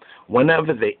 right?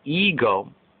 Whenever the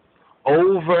ego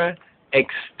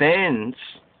overextends,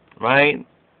 right?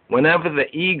 Whenever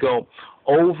the ego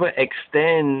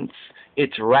overextends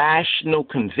its rational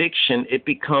conviction, it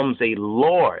becomes a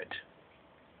lord.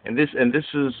 And this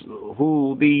is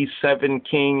who these 7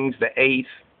 kings, the 8th,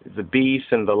 the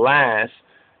beast, and the last,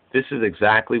 this is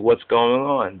exactly what's going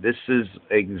on. This is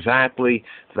exactly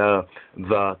the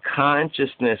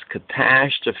consciousness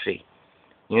catastrophe,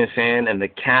 you understand, and the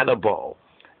catapult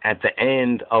at the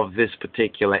end of this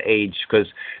particular age, because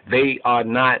they are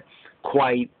not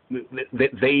quite,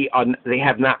 they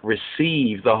have not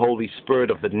received the Holy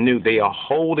Spirit of the new. They are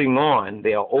holding on.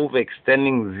 They are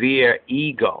overextending their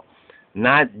ego,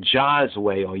 not Jah's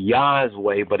way or Yah's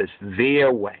way, but it's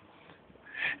their way.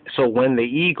 So when the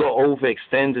ego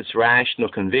overextends its rational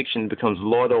conviction, it becomes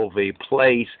lord over a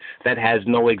place that has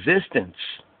no existence.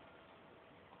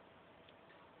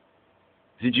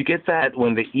 Did you get that?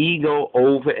 When the ego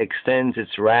overextends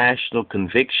its rational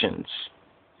convictions,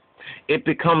 it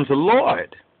becomes a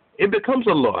lord. It becomes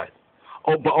a lord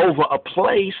over a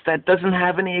place that doesn't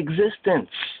have any existence.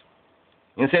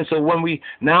 You understand? So when we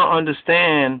now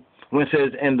understand, when it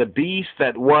says, and the beast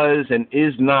that was and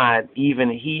is not, even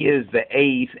he is the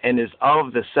 8th and is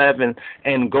of the 7th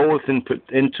and goeth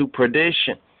into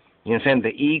perdition. You understand? The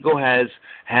ego has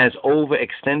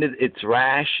overextended its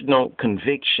rational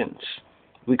convictions.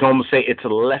 We can almost say it's a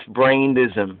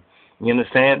left-brainedism. You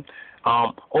understand?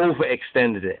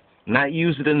 Overextended it. Not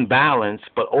use it in balance,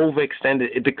 but overextended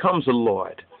it. It becomes a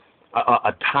lord,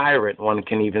 a tyrant, one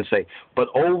can even say, but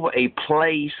over a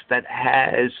place that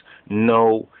has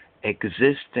no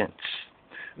existence.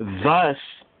 Thus,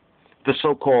 the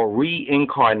so-called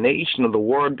reincarnation of the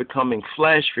Word becoming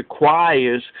flesh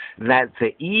requires that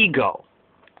the ego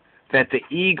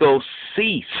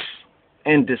cease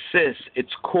and desist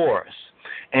its course,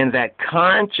 and that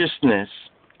consciousness,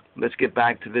 let's get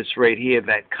back to this right here,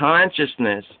 that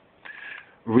consciousness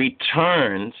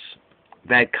return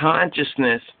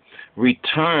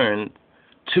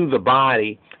to the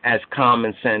body as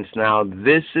common sense. Now,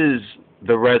 this is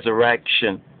the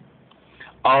resurrection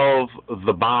of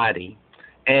the body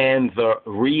and the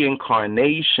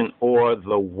reincarnation, or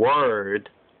the Word,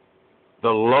 the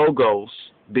Logos,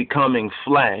 becoming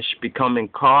flesh, becoming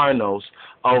carnals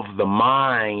of the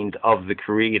mind of the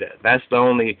Creator. That's the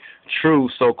only true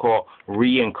so-called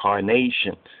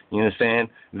reincarnation, you understand,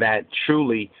 that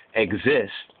truly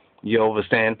exists. You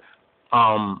understand?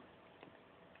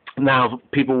 Now,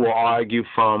 people will argue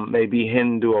from maybe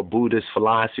Hindu or Buddhist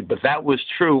philosophy, but that was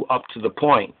true up to the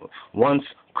point. Once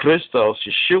Christos,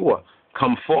 Yeshua,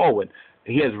 come forward,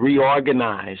 he has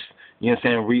reorganized, you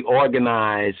understand,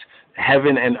 reorganize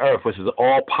heaven and earth, which is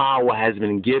all power has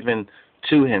been given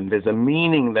to him. There's a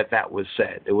meaning that was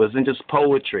said. It wasn't just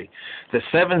poetry. The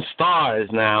 7 stars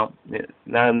now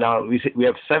we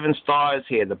have 7 stars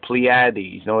here, the Pleiades.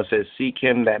 You know, it says, seek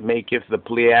him that maketh the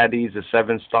Pleiades, the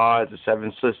 7 stars, the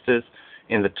 7 sisters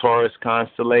in the Taurus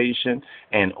constellation,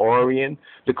 and Orion,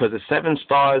 because the 7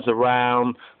 stars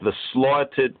around the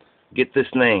slaughtered, get this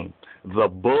name, the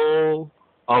bull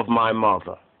of my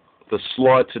mother. The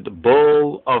slaughtered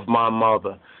bull of my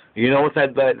mother. You know what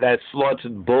that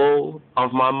slaughtered bull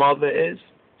of my mother is?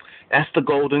 That's the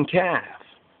golden calf.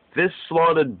 This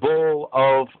slaughtered bull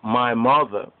of my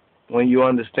mother, when you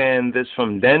understand this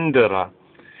from Denderah,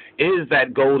 is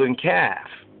that golden calf.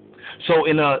 So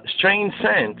in a strange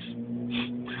sense,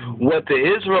 what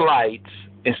the Israelites,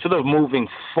 instead of moving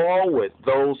forward,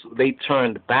 they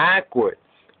turned backward,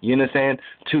 you understand,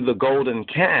 to the golden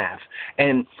calf.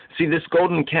 And see, this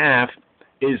golden calf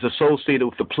is associated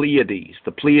with the Pleiades.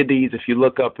 The Pleiades, if you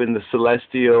look up in the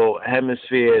celestial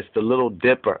hemisphere, is the Little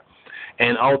Dipper,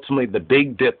 and ultimately the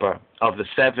Big Dipper of the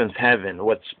 7th heaven,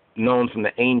 what's known from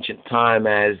the ancient time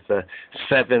as the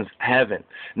 7th heaven.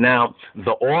 Now,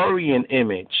 the Orion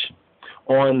image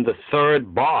on the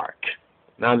 3rd bark.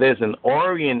 Now, there's an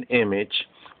Orion image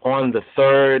on the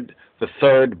third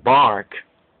bark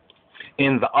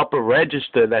in the upper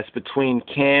register that's between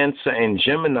Cancer and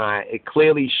Gemini. It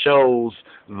clearly shows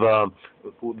the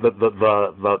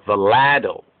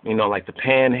ladle, you know, like the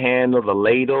panhandle, the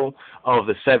ladle of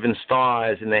the 7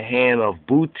 stars in the hand of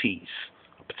Bootes,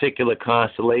 a particular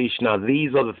constellation. Now,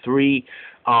 these are the 3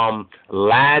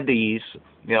 laddies,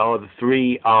 you know, the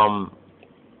 3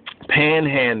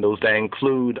 panhandles that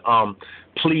include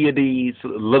Pleiades,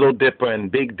 Little Dipper,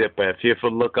 and Big Dipper. If you ever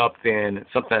look up there and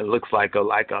something that looks like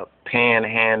a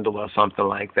panhandle or something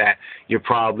like that, you're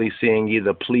probably seeing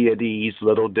either Pleiades,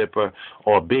 Little Dipper,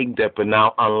 or Big Dipper.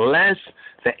 Now, unless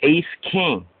the 8th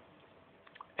king,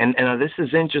 and this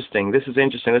is interesting.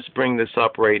 Let's bring this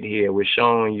up right here. We're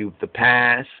showing you the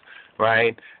past,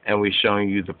 right, and we're showing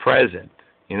you the present.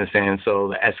 You understand? So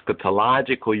the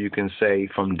eschatological, you can say,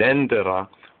 from Denderah,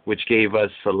 which gave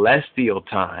us celestial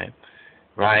time,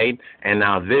 right? And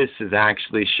now this is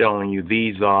actually showing you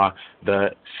these are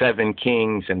the 7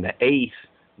 kings and the 8th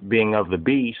being of the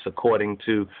beast, according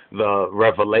to the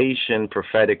revelation,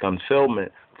 prophetic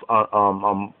unfoldment,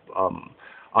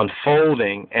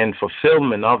 unfolding and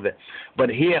fulfillment of it. But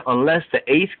here, unless the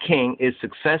 8th king is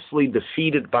successfully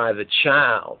defeated by the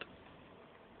child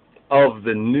of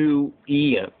the new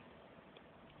Eon,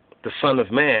 the Son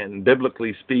of Man,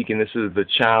 biblically speaking, this is the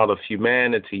child of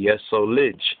humanity,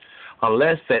 Yesolij.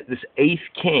 Unless that this 8th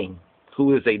king,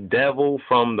 who is a devil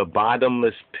from the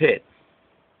bottomless pit,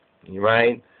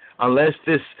 right? Unless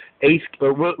this 8th,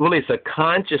 really it's a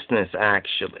consciousness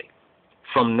actually,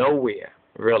 from nowhere,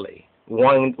 really,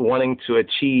 wanting to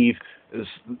achieve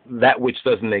that which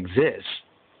doesn't exist.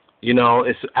 You know,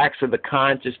 it's actually the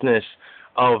consciousness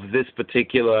of this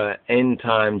particular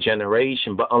end-time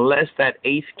generation. But unless that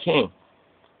 8th king,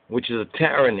 which is a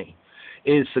tyranny,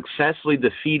 is successfully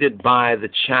defeated by the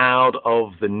child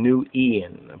of the new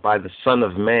Eon, by the Son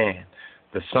of Man,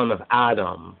 the son of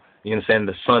Adam, you understand,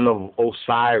 the son of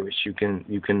Osiris, you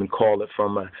can call it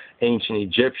from an ancient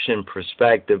Egyptian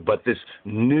perspective, but this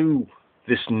new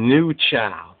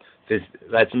child,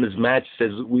 that's Ms. Match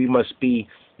says, we must be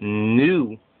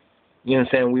new. You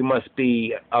understand? We must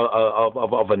be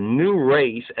of a new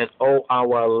race and owe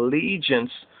our allegiance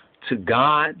to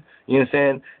God, you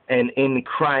understand, and in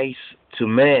Christ to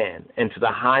man and to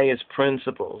the highest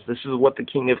principles. This is what the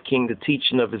King of Kings, the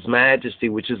teaching of His Majesty,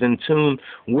 which is in tune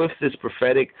with this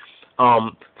prophetic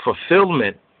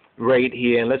fulfillment right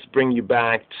here. And let's bring you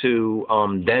back to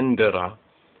Denderah.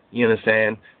 You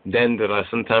understand? Denderah.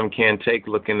 Sometimes can't take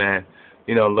looking at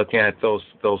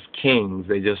those kings.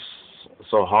 They just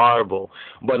so horrible.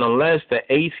 But unless the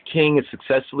 8th king is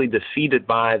successfully defeated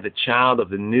by the child of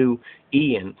the new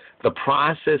Eon, the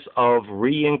process of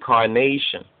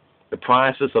reincarnation, the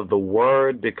process of the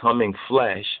Word becoming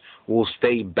flesh, will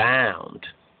stay bound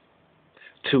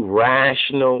to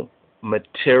rational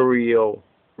material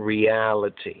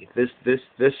reality. This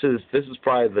is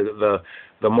probably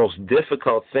the most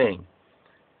difficult thing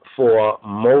for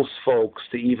most folks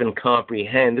to even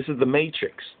comprehend. This is the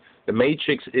matrix. The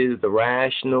matrix is the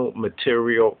rational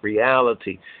material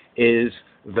reality, is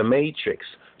the matrix.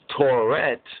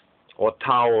 Tauret or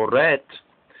Tauret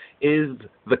is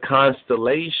the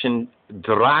constellation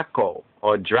Draco,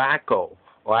 or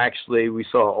actually we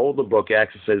saw an older book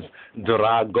actually says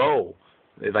Drago.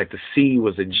 like the C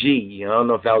was a G. I don't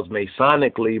know if that was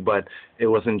Masonically, but it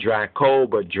wasn't Draco,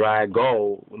 but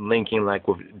Drago, linking like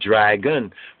with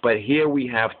dragon. But here we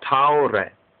have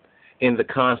Tauret in the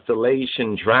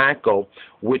constellation Draco,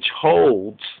 which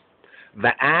holds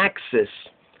the axis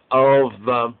of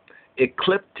the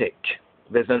ecliptic.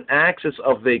 There's an axis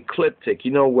of the ecliptic.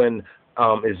 You know, when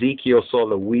Ezekiel saw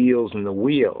the wheels and the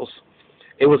wheels,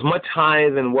 it was much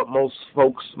higher than what most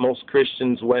folks, most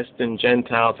Christians, Western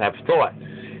Gentiles have thought.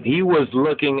 He was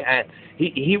looking at,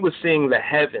 he was seeing the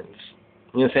heavens.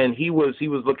 You know what I'm saying? He was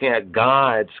looking at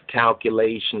God's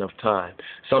calculation of time.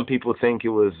 Some people think it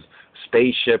was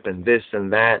spaceship and this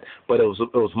and that, but it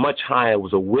was much higher. It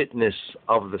was a witness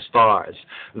of the stars.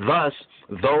 Thus,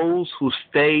 those who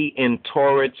stay in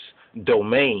Tauret's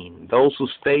domain, those who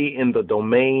stay in the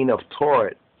domain of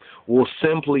Tauret, will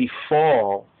simply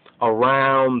fall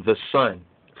around the sun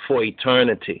for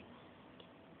eternity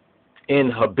in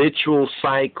habitual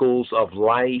cycles of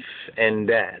life and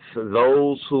death.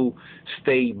 Those who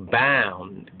stay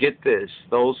bound, get this,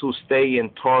 those who stay in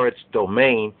Tauret's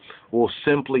domain will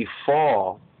simply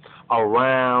fall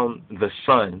around the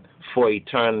sun for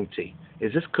eternity.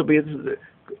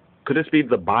 Could this be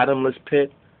the bottomless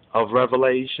pit of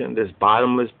Revelation, this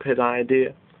bottomless pit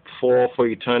idea? Fall for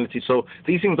eternity. So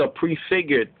these things are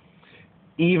prefigured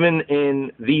even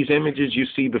in these images you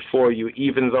see before you,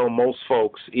 even though most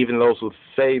folks, even those who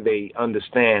say they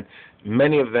understand,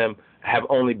 many of them have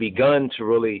only begun to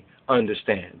really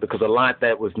understand, because a lot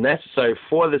that was necessary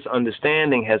for this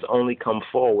understanding has only come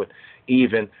forward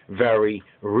even very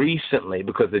recently,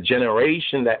 because the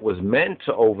generation that was meant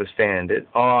to overstand it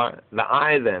are the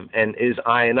I, them, and is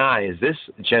I and I, is this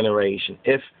generation,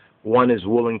 if one is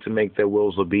willing to make their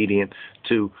wills obedient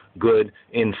to good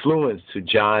influence, to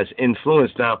Jah's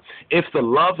influence. Now, if the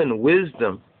love and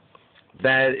wisdom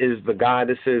that is the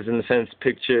goddesses, in a sense,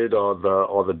 pictured, or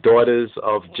the daughters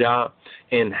of Jah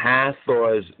in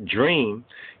Hathor's dream,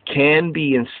 can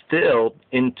be instilled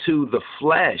into the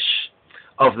flesh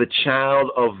of the child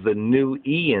of the new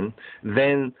Eon,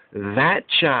 then that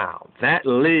child, that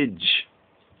Lidge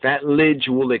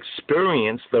will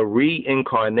experience the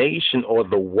reincarnation, or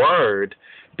the Word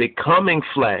becoming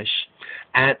flesh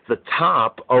at the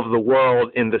top of the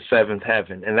world in the seventh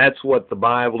heaven. And that's what the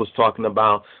Bible is talking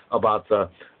about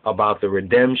the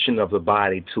redemption of the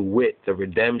body, to wit, the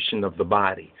redemption of the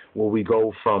body, where we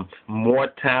go from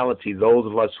mortality, those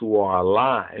of us who are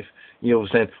alive, you know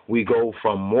what I'm saying, we go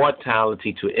from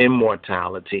mortality to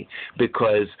immortality,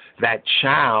 because that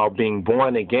child being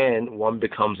born again, one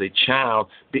becomes a child,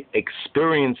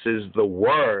 experiences the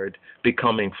Word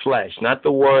becoming flesh. Not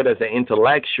the Word as an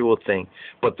intellectual thing,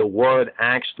 but the Word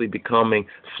actually becoming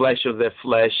flesh of their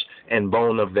flesh and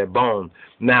bone of their bone.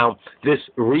 Now, this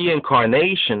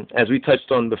reincarnation, as we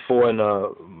touched on before in a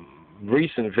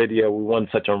recent video, we want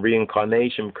to touch on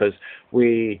reincarnation because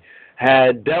we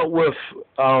had dealt with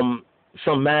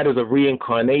some matters of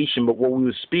reincarnation, but what we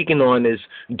were speaking on is,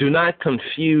 do not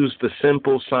confuse the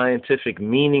simple scientific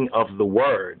meaning of the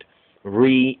word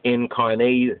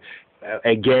reincarnate,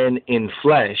 again in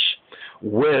flesh,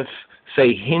 with,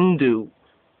 say, Hindu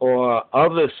or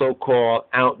other so-called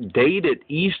outdated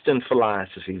Eastern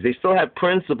philosophies. They still have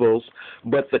principles,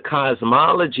 but the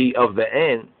cosmology of the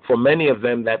end, for many of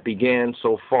them that began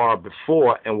so far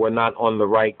before and were not on the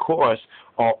right course,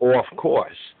 are off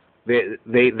course.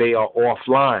 They are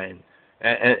offline.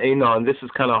 And you know, and this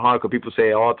is kind of hard because people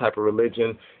say all type of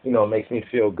religion, you know, makes me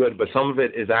feel good, but some of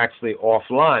it is actually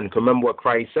offline. Remember what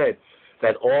Christ said,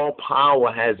 that all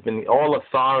power has been, all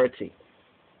authority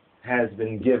has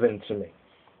been given to me.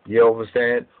 You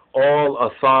understand? All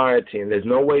authority, and there's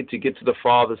no way to get to the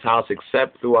Father's house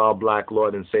except through our black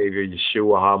Lord and Savior,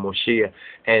 Yeshua HaMoshiach.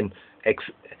 And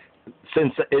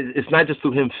since it's not just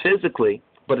through him physically,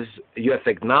 but you have to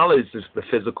acknowledge the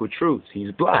physical truth.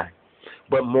 He's black.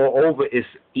 But moreover, it's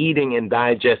eating and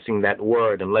digesting that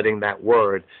word and letting that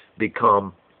word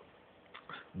become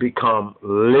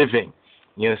living.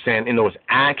 You understand? In other words,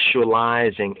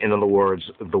 actualizing, in other words,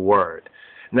 the word.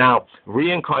 Now,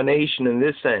 reincarnation in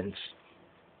this sense,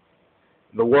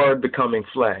 the word becoming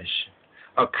flesh,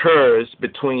 occurs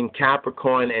between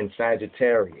Capricorn and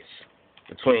Sagittarius.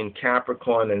 Between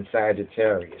Capricorn and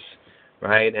Sagittarius,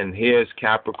 right? And here's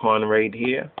Capricorn right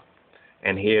here,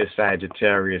 and here's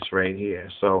Sagittarius right here.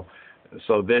 So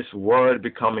this word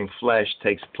becoming flesh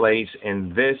takes place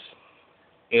in this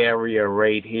area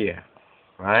right here,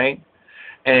 right?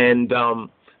 And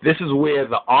this is where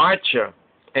the archer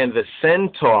and the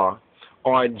centaur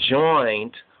are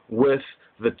joined with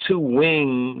the two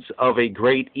wings of a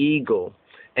great eagle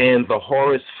and the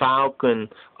Horus falcon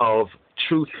of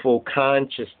truthful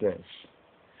consciousness.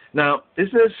 Now,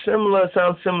 isn't it similar,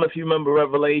 sounds similar if you remember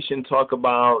Revelation talk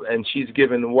about, and she's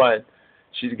given what?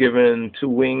 She's given 2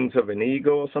 wings of an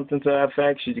eagle or something to that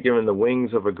effect. She's given the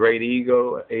wings of a great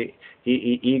eagle,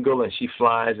 eagle, and she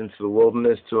flies into the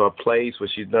wilderness to a place where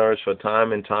she's nourished for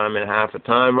time and half a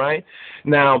time, right?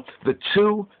 Now, the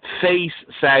 2-faced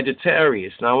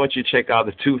Sagittarius. Now, I want you to check out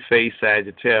the 2-faced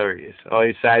Sagittarius. All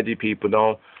you Saggy people,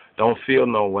 don't feel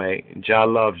no way. Jah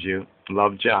loves you.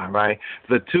 Love Jah, right?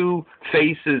 The 2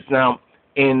 faces now.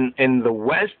 In the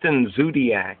Western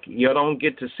zodiac, you don't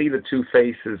get to see the 2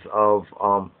 faces of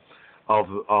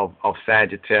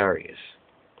Sagittarius.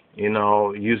 You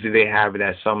know, usually they have it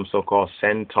as some so-called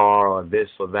centaur or this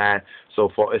or that, so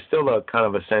forth. It's still a kind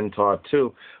of a centaur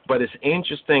too, but it's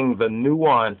interesting the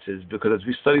nuances, because as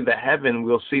we study the heaven,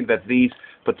 we'll see that these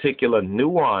particular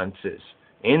nuances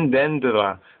in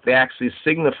Denderah, they actually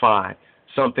signify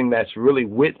something that's really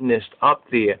witnessed up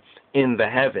there in the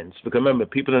heavens. Because remember,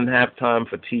 people didn't have time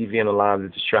for TV and a lot of the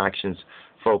distractions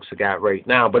folks have got right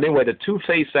now. But anyway, the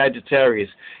 2-faced Sagittarius,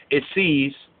 it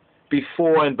sees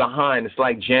before and behind. It's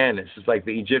like Janus. It's like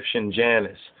the Egyptian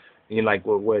Janus. You know, like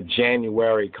where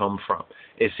January come from.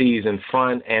 It sees in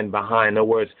front and behind. In other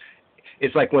words,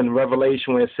 it's like when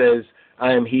Revelation, when it says,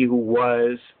 I am he who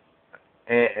was,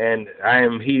 and I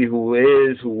am he who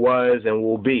is, who was, and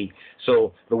will be.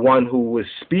 So the one who was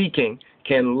speaking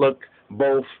can look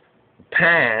both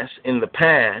past, in the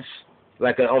past,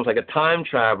 almost like a time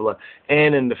traveler,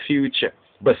 and in the future,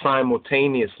 but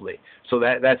simultaneously. So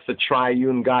that's the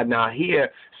triune God. Now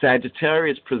here,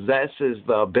 Sagittarius possesses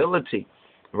the ability,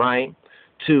 right,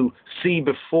 to see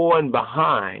before and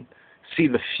behind, see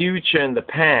the future and the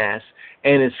past,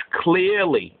 and it's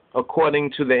clearly,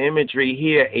 according to the imagery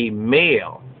here, a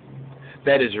male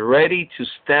that is ready to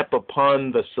step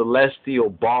upon the celestial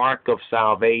bark of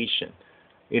salvation.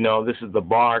 You know, this is the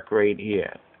bark right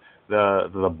here,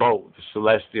 the boat, the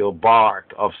celestial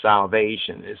bark of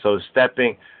salvation. So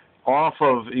stepping off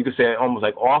of, you could say almost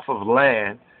like off of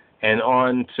land and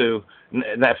onto,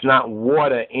 that's not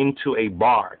water, into a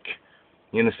bark.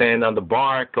 You understand? Now the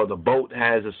bark or the boat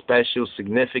has a special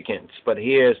significance, but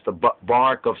here's the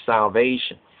bark of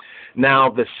salvation. Now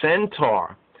the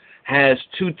centaur has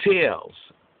 2 tails,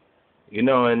 you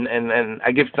know, and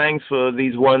I give thanks for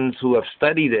these ones who have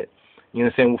studied it. You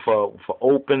understand, for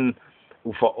open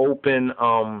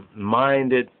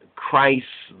minded Christ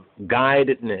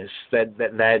guidedness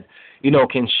that you know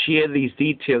can share these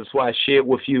details. That's why I share it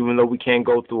with you, even though we can't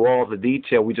go through all the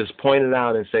detail. We just point it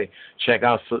out and say, check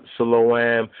out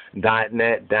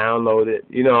Siloam.net, download it.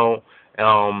 You know,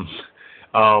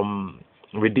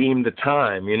 redeem the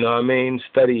time. You know what I mean?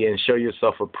 Study and show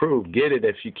yourself approved. Get it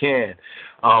if you can.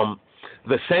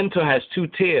 The centaur has 2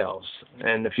 tails,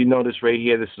 and if you notice right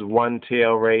here, this is one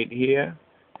tail right here,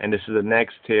 and this is the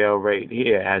next tail right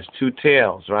here. It has 2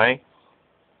 tails, right?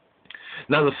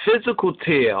 Now the physical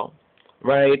tail,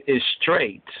 right, is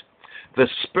straight. The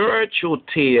spiritual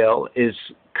tail is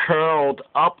curled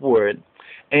upward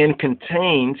and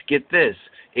contains, get this,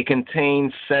 it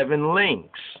contains 7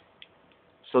 links.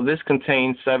 So this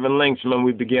contains 7 links. Remember,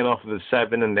 we began off with the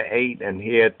 7 and the 8, and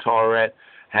here Tauret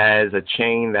has a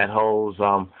chain that holds,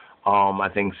 I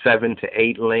think 7 to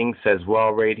 8 links as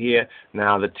well right here.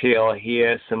 Now the tail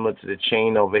here, similar to the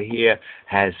chain over here,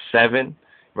 has 7,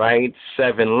 right?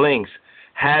 7 links.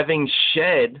 Having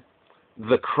shed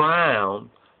the crown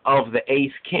of the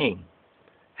 8th king.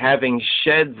 Having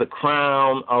shed the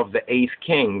crown of the 8th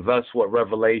king. Thus what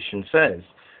Revelation says,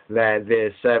 that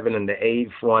there's 7 and the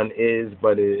 8th one is,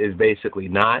 but it is basically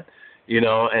not. You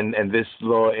know, and this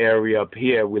little area up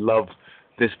here, we love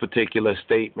this particular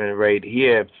statement right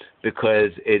here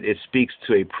because it speaks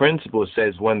to a principle. It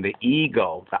says when the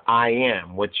ego, the I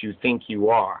am, what you think you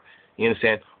are, you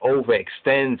understand,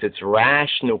 overextends its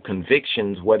rational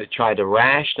convictions, what it tried to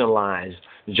rationalize,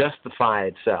 justify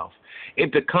itself,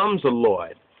 it becomes a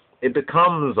lord. It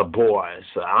becomes a boss.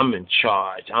 I'm in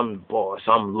charge. I'm the boss.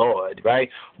 I'm Lord, right?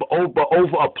 But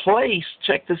over a place,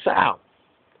 check this out,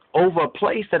 over a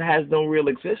place that has no real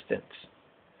existence.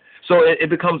 So it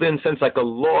becomes, in a sense, like a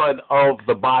lord of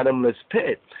the bottomless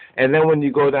pit. And then when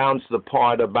you go down to the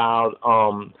part about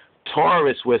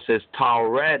Taurus, where it says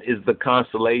Tauret is the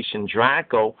constellation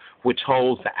Draco, which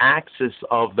holds the axis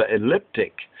of the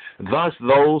ecliptic. Thus,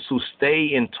 those who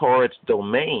stay in Tauret's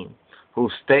domain, who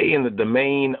stay in the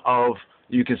domain of,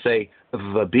 you can say,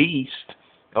 the beast,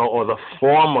 or the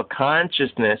form of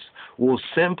consciousness, will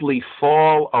simply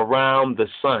fall around the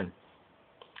sun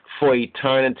for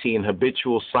eternity in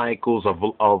habitual cycles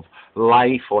of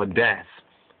life or death.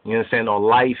 You understand? Or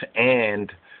life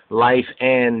and life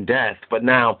and death. But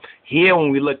now, here when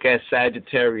we look at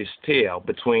Sagittarius tail,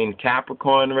 between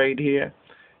Capricorn right here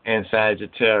and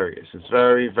Sagittarius, it's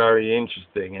very, very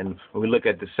interesting. And when we look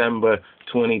at December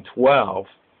 2012,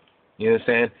 you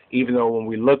understand? Even though when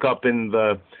we look up in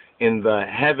the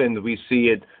heavens, we see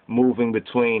it moving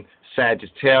between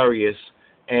Sagittarius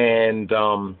and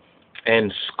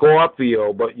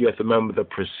Scorpio, but you have to remember the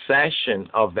precession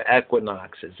of the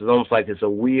equinoxes. It's almost like it's a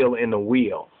wheel in a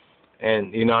wheel,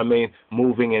 and you know what I mean,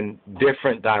 moving in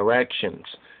different directions.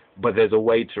 But there's a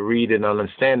way to read it and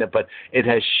understand it. But it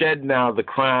has shed now the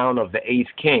crown of the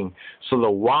eighth king. So the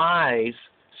wise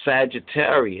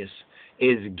Sagittarius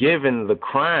is given the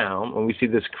crown, and we see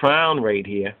this crown right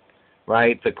here,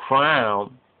 right? The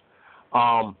crown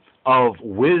of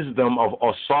wisdom of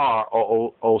Osar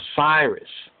or Osiris.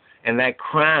 And that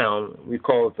crown, we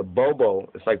call it the Bobo.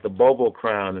 It's like the Bobo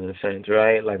crown in a sense,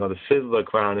 right? Like, or the Fizzler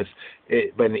crown.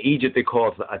 But in Egypt they call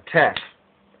it the Atef.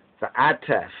 The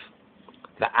Atef.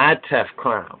 The Atef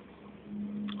crown.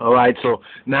 All right, so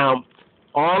now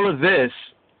all of this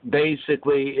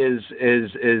basically is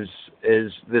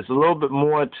there's a little bit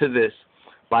more to this,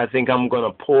 but I think I'm going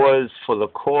to pause for the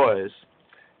cause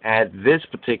at this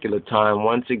particular time.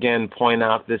 Once again, point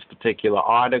out this particular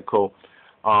article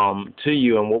to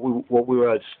you, and what we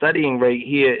were studying right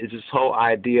here is this whole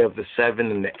idea of the 7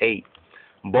 and the 8,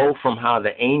 both from how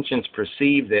the ancients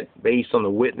perceived it based on the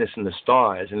witness in the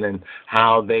stars, and then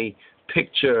how they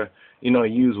picture,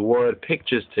 use word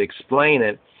pictures to explain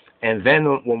it. And then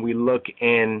when we look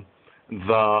in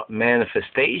the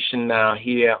manifestation now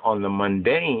here on the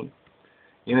mundane,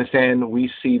 you understand, we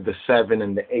see the 7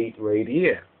 and the 8 right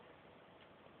here.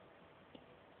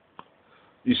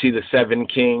 You see the 7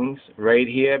 kings right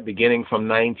here, beginning from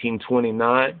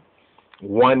 1929,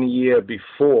 1 year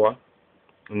before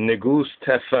Negus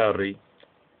Teferi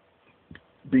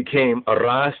became a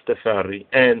Rastafari,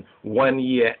 and 1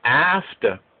 year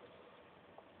after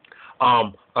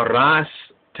Ras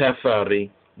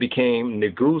Teferi became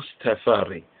Negus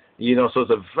Teferi. So it's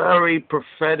a very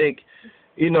prophetic,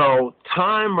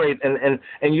 time rate,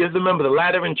 and you have to remember the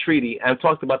Lateran Treaty. I've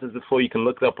talked about this before. You can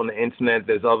look it up on the internet.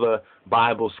 There's other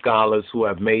Bible scholars who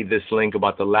have made this link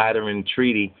about the Lateran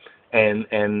Treaty and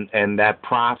that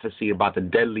prophecy about the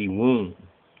deadly wound.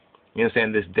 You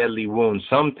understand, this deadly wound.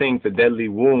 Some think the deadly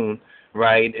wound,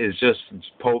 right, is just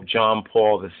Pope John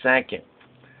Paul II.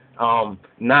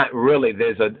 Not really.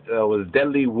 There was a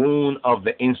deadly wound of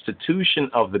the institution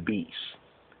of the beast.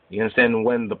 You understand,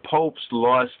 when the popes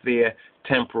lost their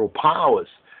temporal powers,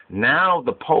 now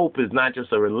the pope is not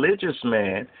just a religious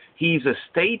man, he's a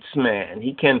statesman.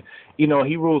 He can,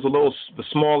 he rules the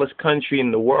smallest country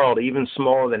in the world, even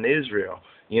smaller than Israel.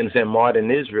 You understand, modern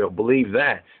Israel, believe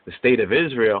that, the state of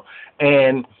Israel.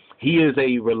 And he is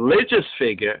a religious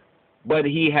figure, but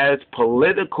he has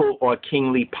political or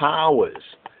kingly powers.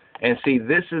 And see,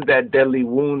 this is that deadly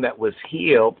wound that was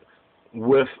healed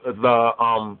with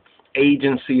the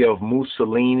agency of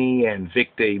Mussolini and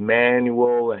Victor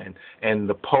Emmanuel and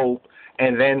the Pope.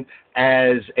 And then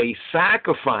as a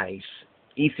sacrifice,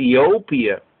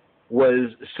 Ethiopia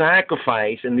was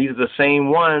sacrificed, and these are the same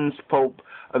ones, Pope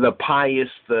the Pius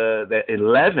the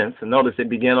 11th, notice it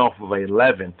began off of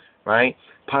 11, right?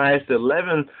 Pius the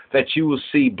 11th, that you will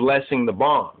see blessing the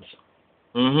bombs.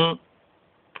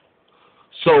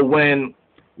 So when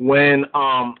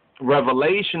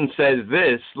Revelation says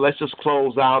this, let's just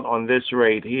close out on this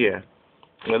right here.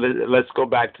 Let's go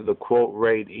back to the quote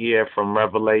right here from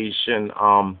Revelation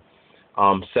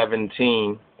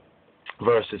 17,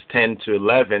 verses 10 to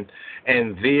 11.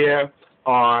 And there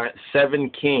are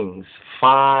 7 kings,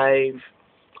 5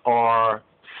 are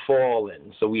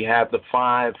fallen. So we have the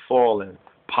 5 fallen.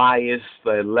 Pius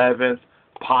the 11th,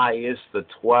 Pius the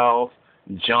 12th,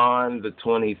 John the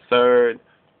 23rd,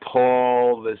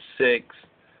 Paul the 6th,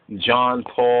 John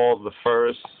Paul the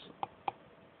 1st,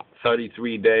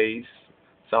 33 days.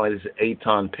 Sounds like this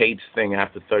Aton Page thing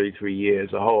after 33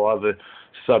 years, a whole other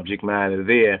subject matter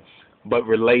there, but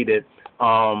related.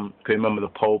 Remember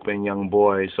the Pope and young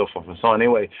boys, so forth and so on.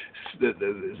 Anyway,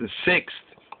 the 6th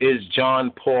is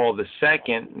John Paul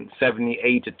II,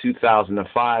 78 to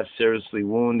 2005, seriously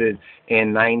wounded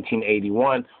in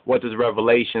 1981. What does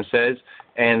Revelation says?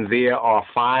 And there are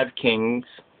 7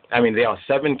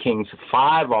 kings,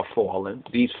 5 are fallen.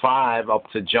 These 5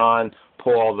 up to John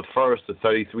Paul I, the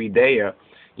 33-dayer.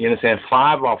 You understand?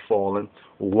 5 are fallen.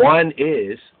 1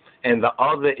 is, and the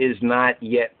other is not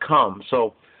yet come.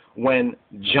 So when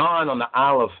John on the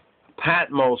Isle of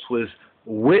Patmos was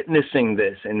witnessing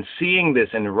this and seeing this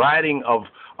and writing of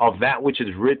that which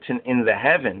is written in the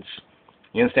heavens,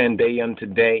 you understand, day unto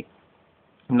day,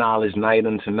 knowledge night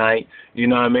unto night. You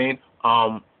know what I mean?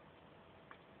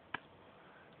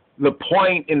 The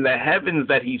point in the heavens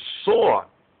that he saw,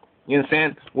 you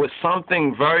understand, was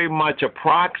something very much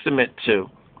approximate to,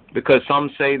 because some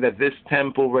say that this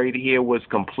temple right here was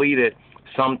completed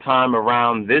sometime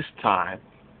around this time.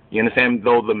 You understand?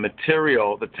 Though the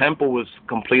material, the temple was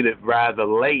completed rather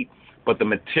late, but the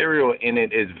material in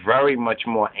it is very much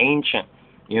more ancient.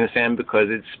 You understand? Because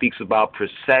it speaks about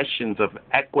processions of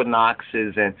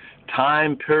equinoxes and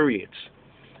time periods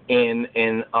in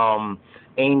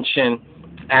ancient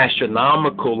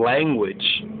astronomical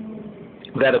language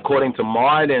that, according to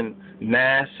modern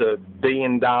NASA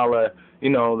billion-dollar,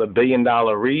 the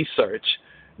billion-dollar research,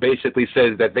 basically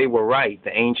says that they were right.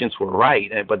 The ancients were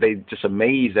right, but they just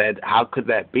amazed at how could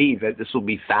that be? That this will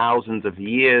be thousands of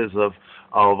years of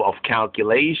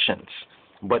calculations,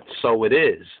 but so it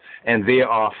is. And there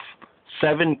are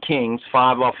 7 kings,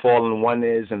 5 are fallen, 1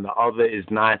 is, and the other is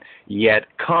not yet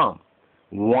come.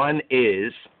 1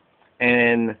 is,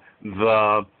 and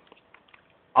the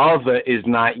other is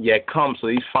not yet come. So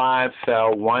these 5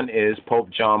 fell, 1 is Pope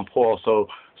John Paul. So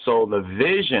the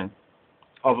vision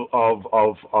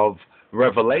of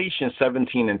Revelation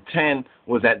 17 and 10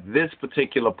 was at this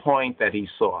particular point that he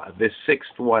saw, this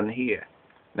 6th one here.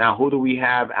 Now, who do we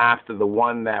have after the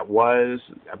one that was?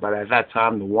 But at that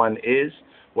time, the one is.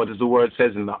 What does the word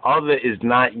says? And the other is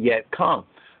not yet come.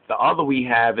 The other we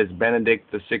have is Benedict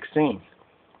XVI,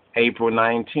 April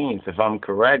 19th. If I'm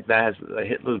correct, that's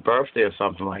Hitler's birthday or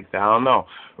something like that. I don't know.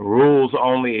 Rules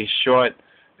only a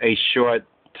short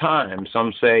time.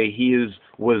 Some say he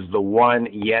was the one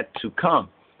yet to come.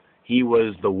 He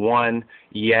was the one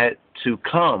yet to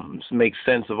come. Makes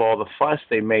sense of all the fuss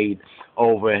they made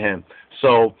over him.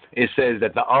 So it says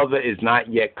that the other is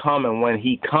not yet come, and when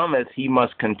he cometh, he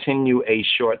must continue a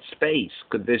short space.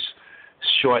 Could this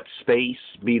short space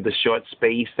be the short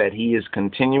space that he is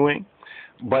continuing?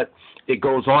 But it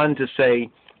goes on to say,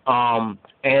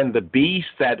 and the beast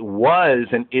that was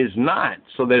and is not.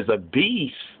 So there's a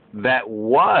beast that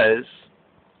was,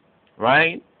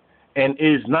 right, and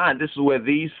is not. This is where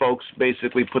these folks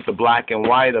basically put the black and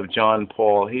white of John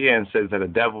Paul here and says that a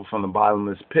devil from the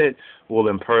bottomless pit will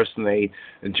impersonate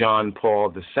John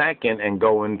Paul II and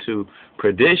go into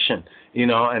perdition.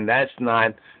 And that's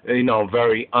not,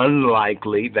 very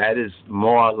unlikely. That is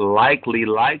more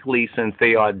likely since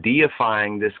they are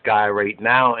deifying this guy right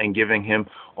now and giving him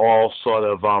all sort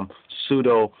of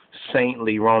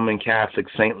pseudo-saintly Roman Catholic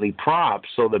saintly props.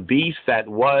 So the beast that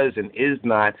was and is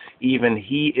not, even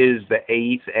he is the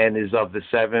 8th and is of the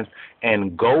 7th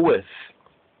and goeth,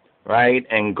 right,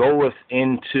 and goeth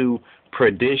into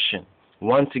perdition.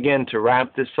 Once again, to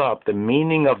wrap this up, the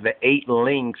meaning of the 8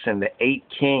 links and the 8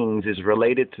 kings is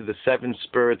related to the 7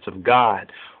 spirits of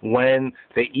God. When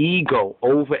the ego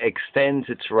overextends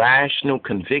its rational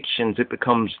convictions, it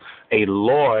becomes a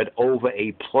lord over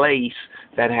a place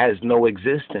that has no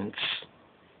existence.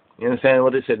 You understand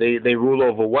what they said? They rule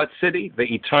over what city?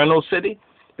 The eternal city?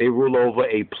 They rule over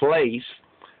a place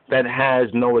that has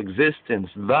no existence.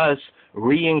 Thus,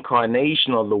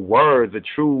 reincarnation of the Word, the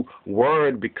true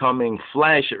Word becoming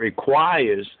flesh, it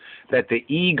requires that the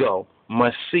ego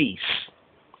must cease.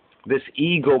 This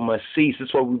ego must cease.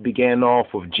 That's why we began off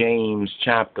with James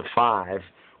chapter 5,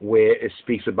 where it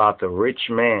speaks about the rich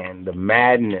man, the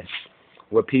madness,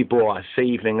 where people are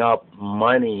saving up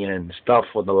money and stuff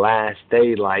for the last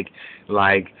day, like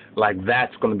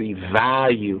that's going to be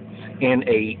value in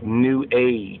a new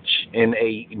age, in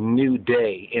a new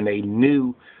day, in a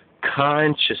new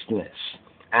consciousness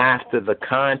after the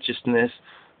consciousness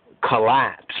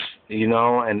collapse,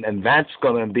 and that's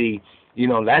going to be,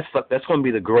 that's going to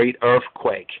be the great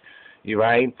earthquake,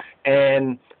 right?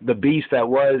 And the beast that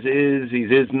was,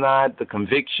 is not, the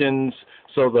convictions,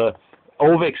 so the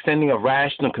overextending of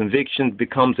rational convictions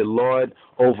becomes a lord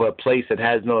over a place that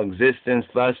has no existence.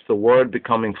 Thus, the Word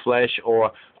becoming flesh,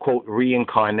 or, quote,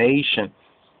 reincarnation,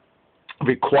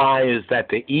 requires that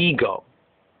the ego,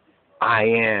 I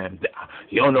am,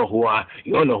 you don't know who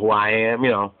I am,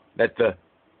 that the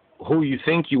who you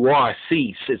think you are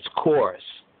cease its course,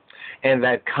 and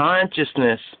that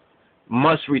consciousness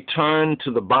must return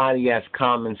to the body as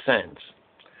common sense.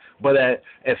 But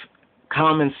if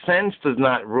common sense does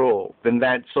not rule, then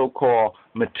that so-called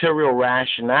material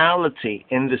rationality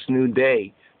in this new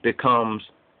day becomes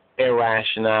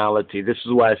irrationality. This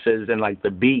is why it says, then like the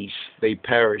beasts, they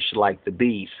perish like the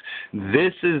beasts.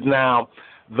 This is now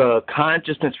the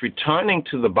consciousness returning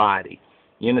to the body,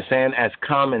 you understand, as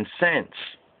common sense.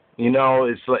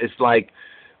 It's like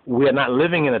we're not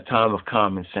living in a time of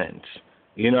common sense.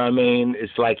 You know what I mean?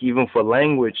 It's like even for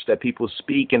language that people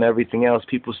speak and everything else,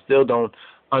 people still don't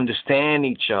understand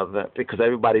each other because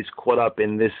everybody's caught up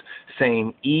in this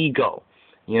same ego.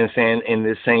 You know what I'm saying? In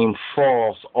this same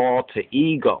false alter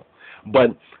ego.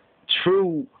 But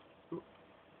true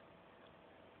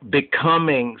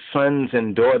becoming sons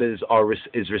and daughters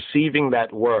is receiving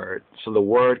that word, so the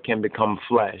word can become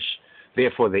flesh.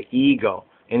 Therefore, the ego,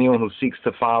 anyone who seeks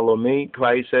to follow me,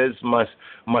 Christ says,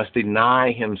 must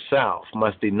deny himself,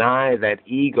 must deny that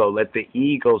ego, let the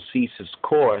ego cease its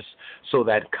course, so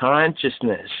that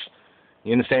consciousness,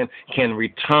 you understand, can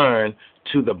return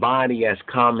to the body as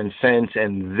common sense.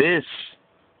 And this,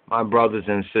 my brothers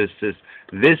and sisters,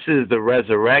 this is the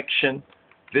resurrection.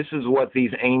 This is what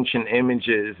these ancient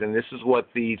images, and this is what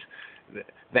the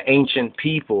ancient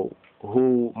people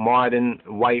who modern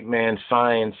white man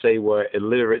science say were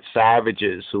illiterate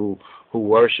savages who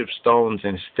worship stones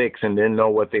and sticks and didn't know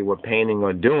what they were painting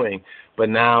or doing, but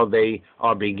now they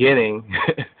are beginning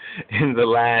in the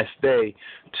last day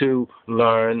to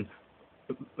learn,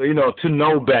 to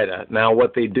know better. Now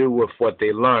what they do with what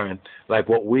they learn, like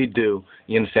what we do,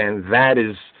 you understand, that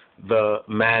is the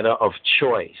matter of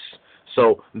choice.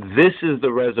 So this is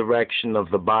the resurrection of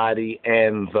the body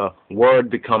and the word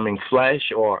becoming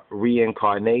flesh, or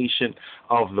reincarnation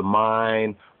of the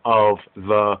mind of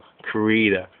the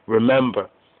Creator. Remember,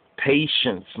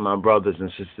 patience, my brothers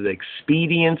and sisters,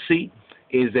 expediency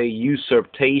is a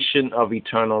usurpation of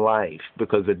eternal life,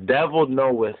 because the devil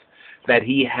knoweth that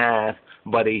he hath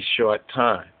but a short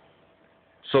time.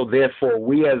 So therefore,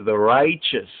 we as the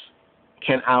righteous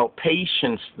can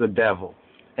outpatience the devil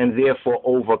and therefore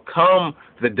overcome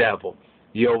the devil.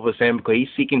 You understand? Because he's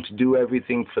seeking to do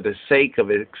everything for the sake of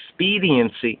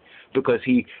expediency, because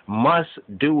he must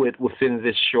do it within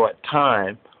this short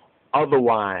time.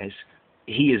 Otherwise,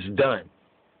 he is done.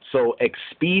 So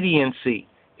expediency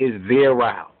is their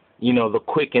route, the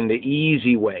quick and the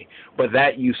easy way. But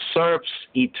that usurps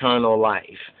eternal life,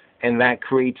 and that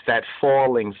creates that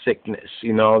falling sickness,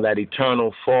 that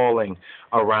eternal falling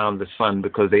around the sun,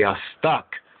 because they are stuck.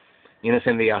 You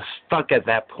understand? They are stuck at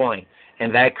that point,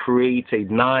 and that creates a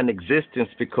non-existence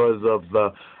because of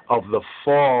the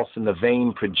false and the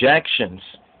vain projections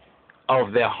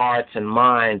of their hearts and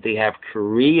minds. They have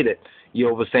created, you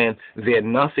understand, their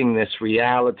nothingness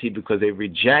reality, because they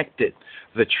rejected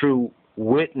the true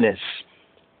witness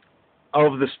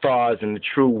of the stars and the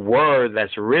true word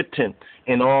that's written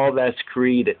in all that's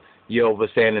created, you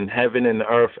understand, in heaven and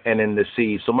earth and in the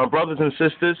sea. So my brothers and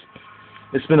sisters,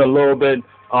 it's been a little bit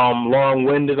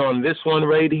long-winded on this one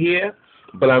right here,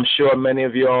 but I'm sure many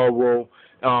of y'all will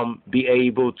be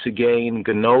able to gain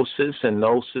gnosis and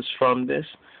gnosis from this.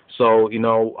 So,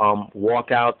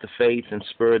 walk out the faith in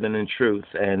spirit and in truth.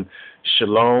 And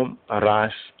Shalom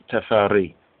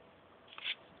Rastafari.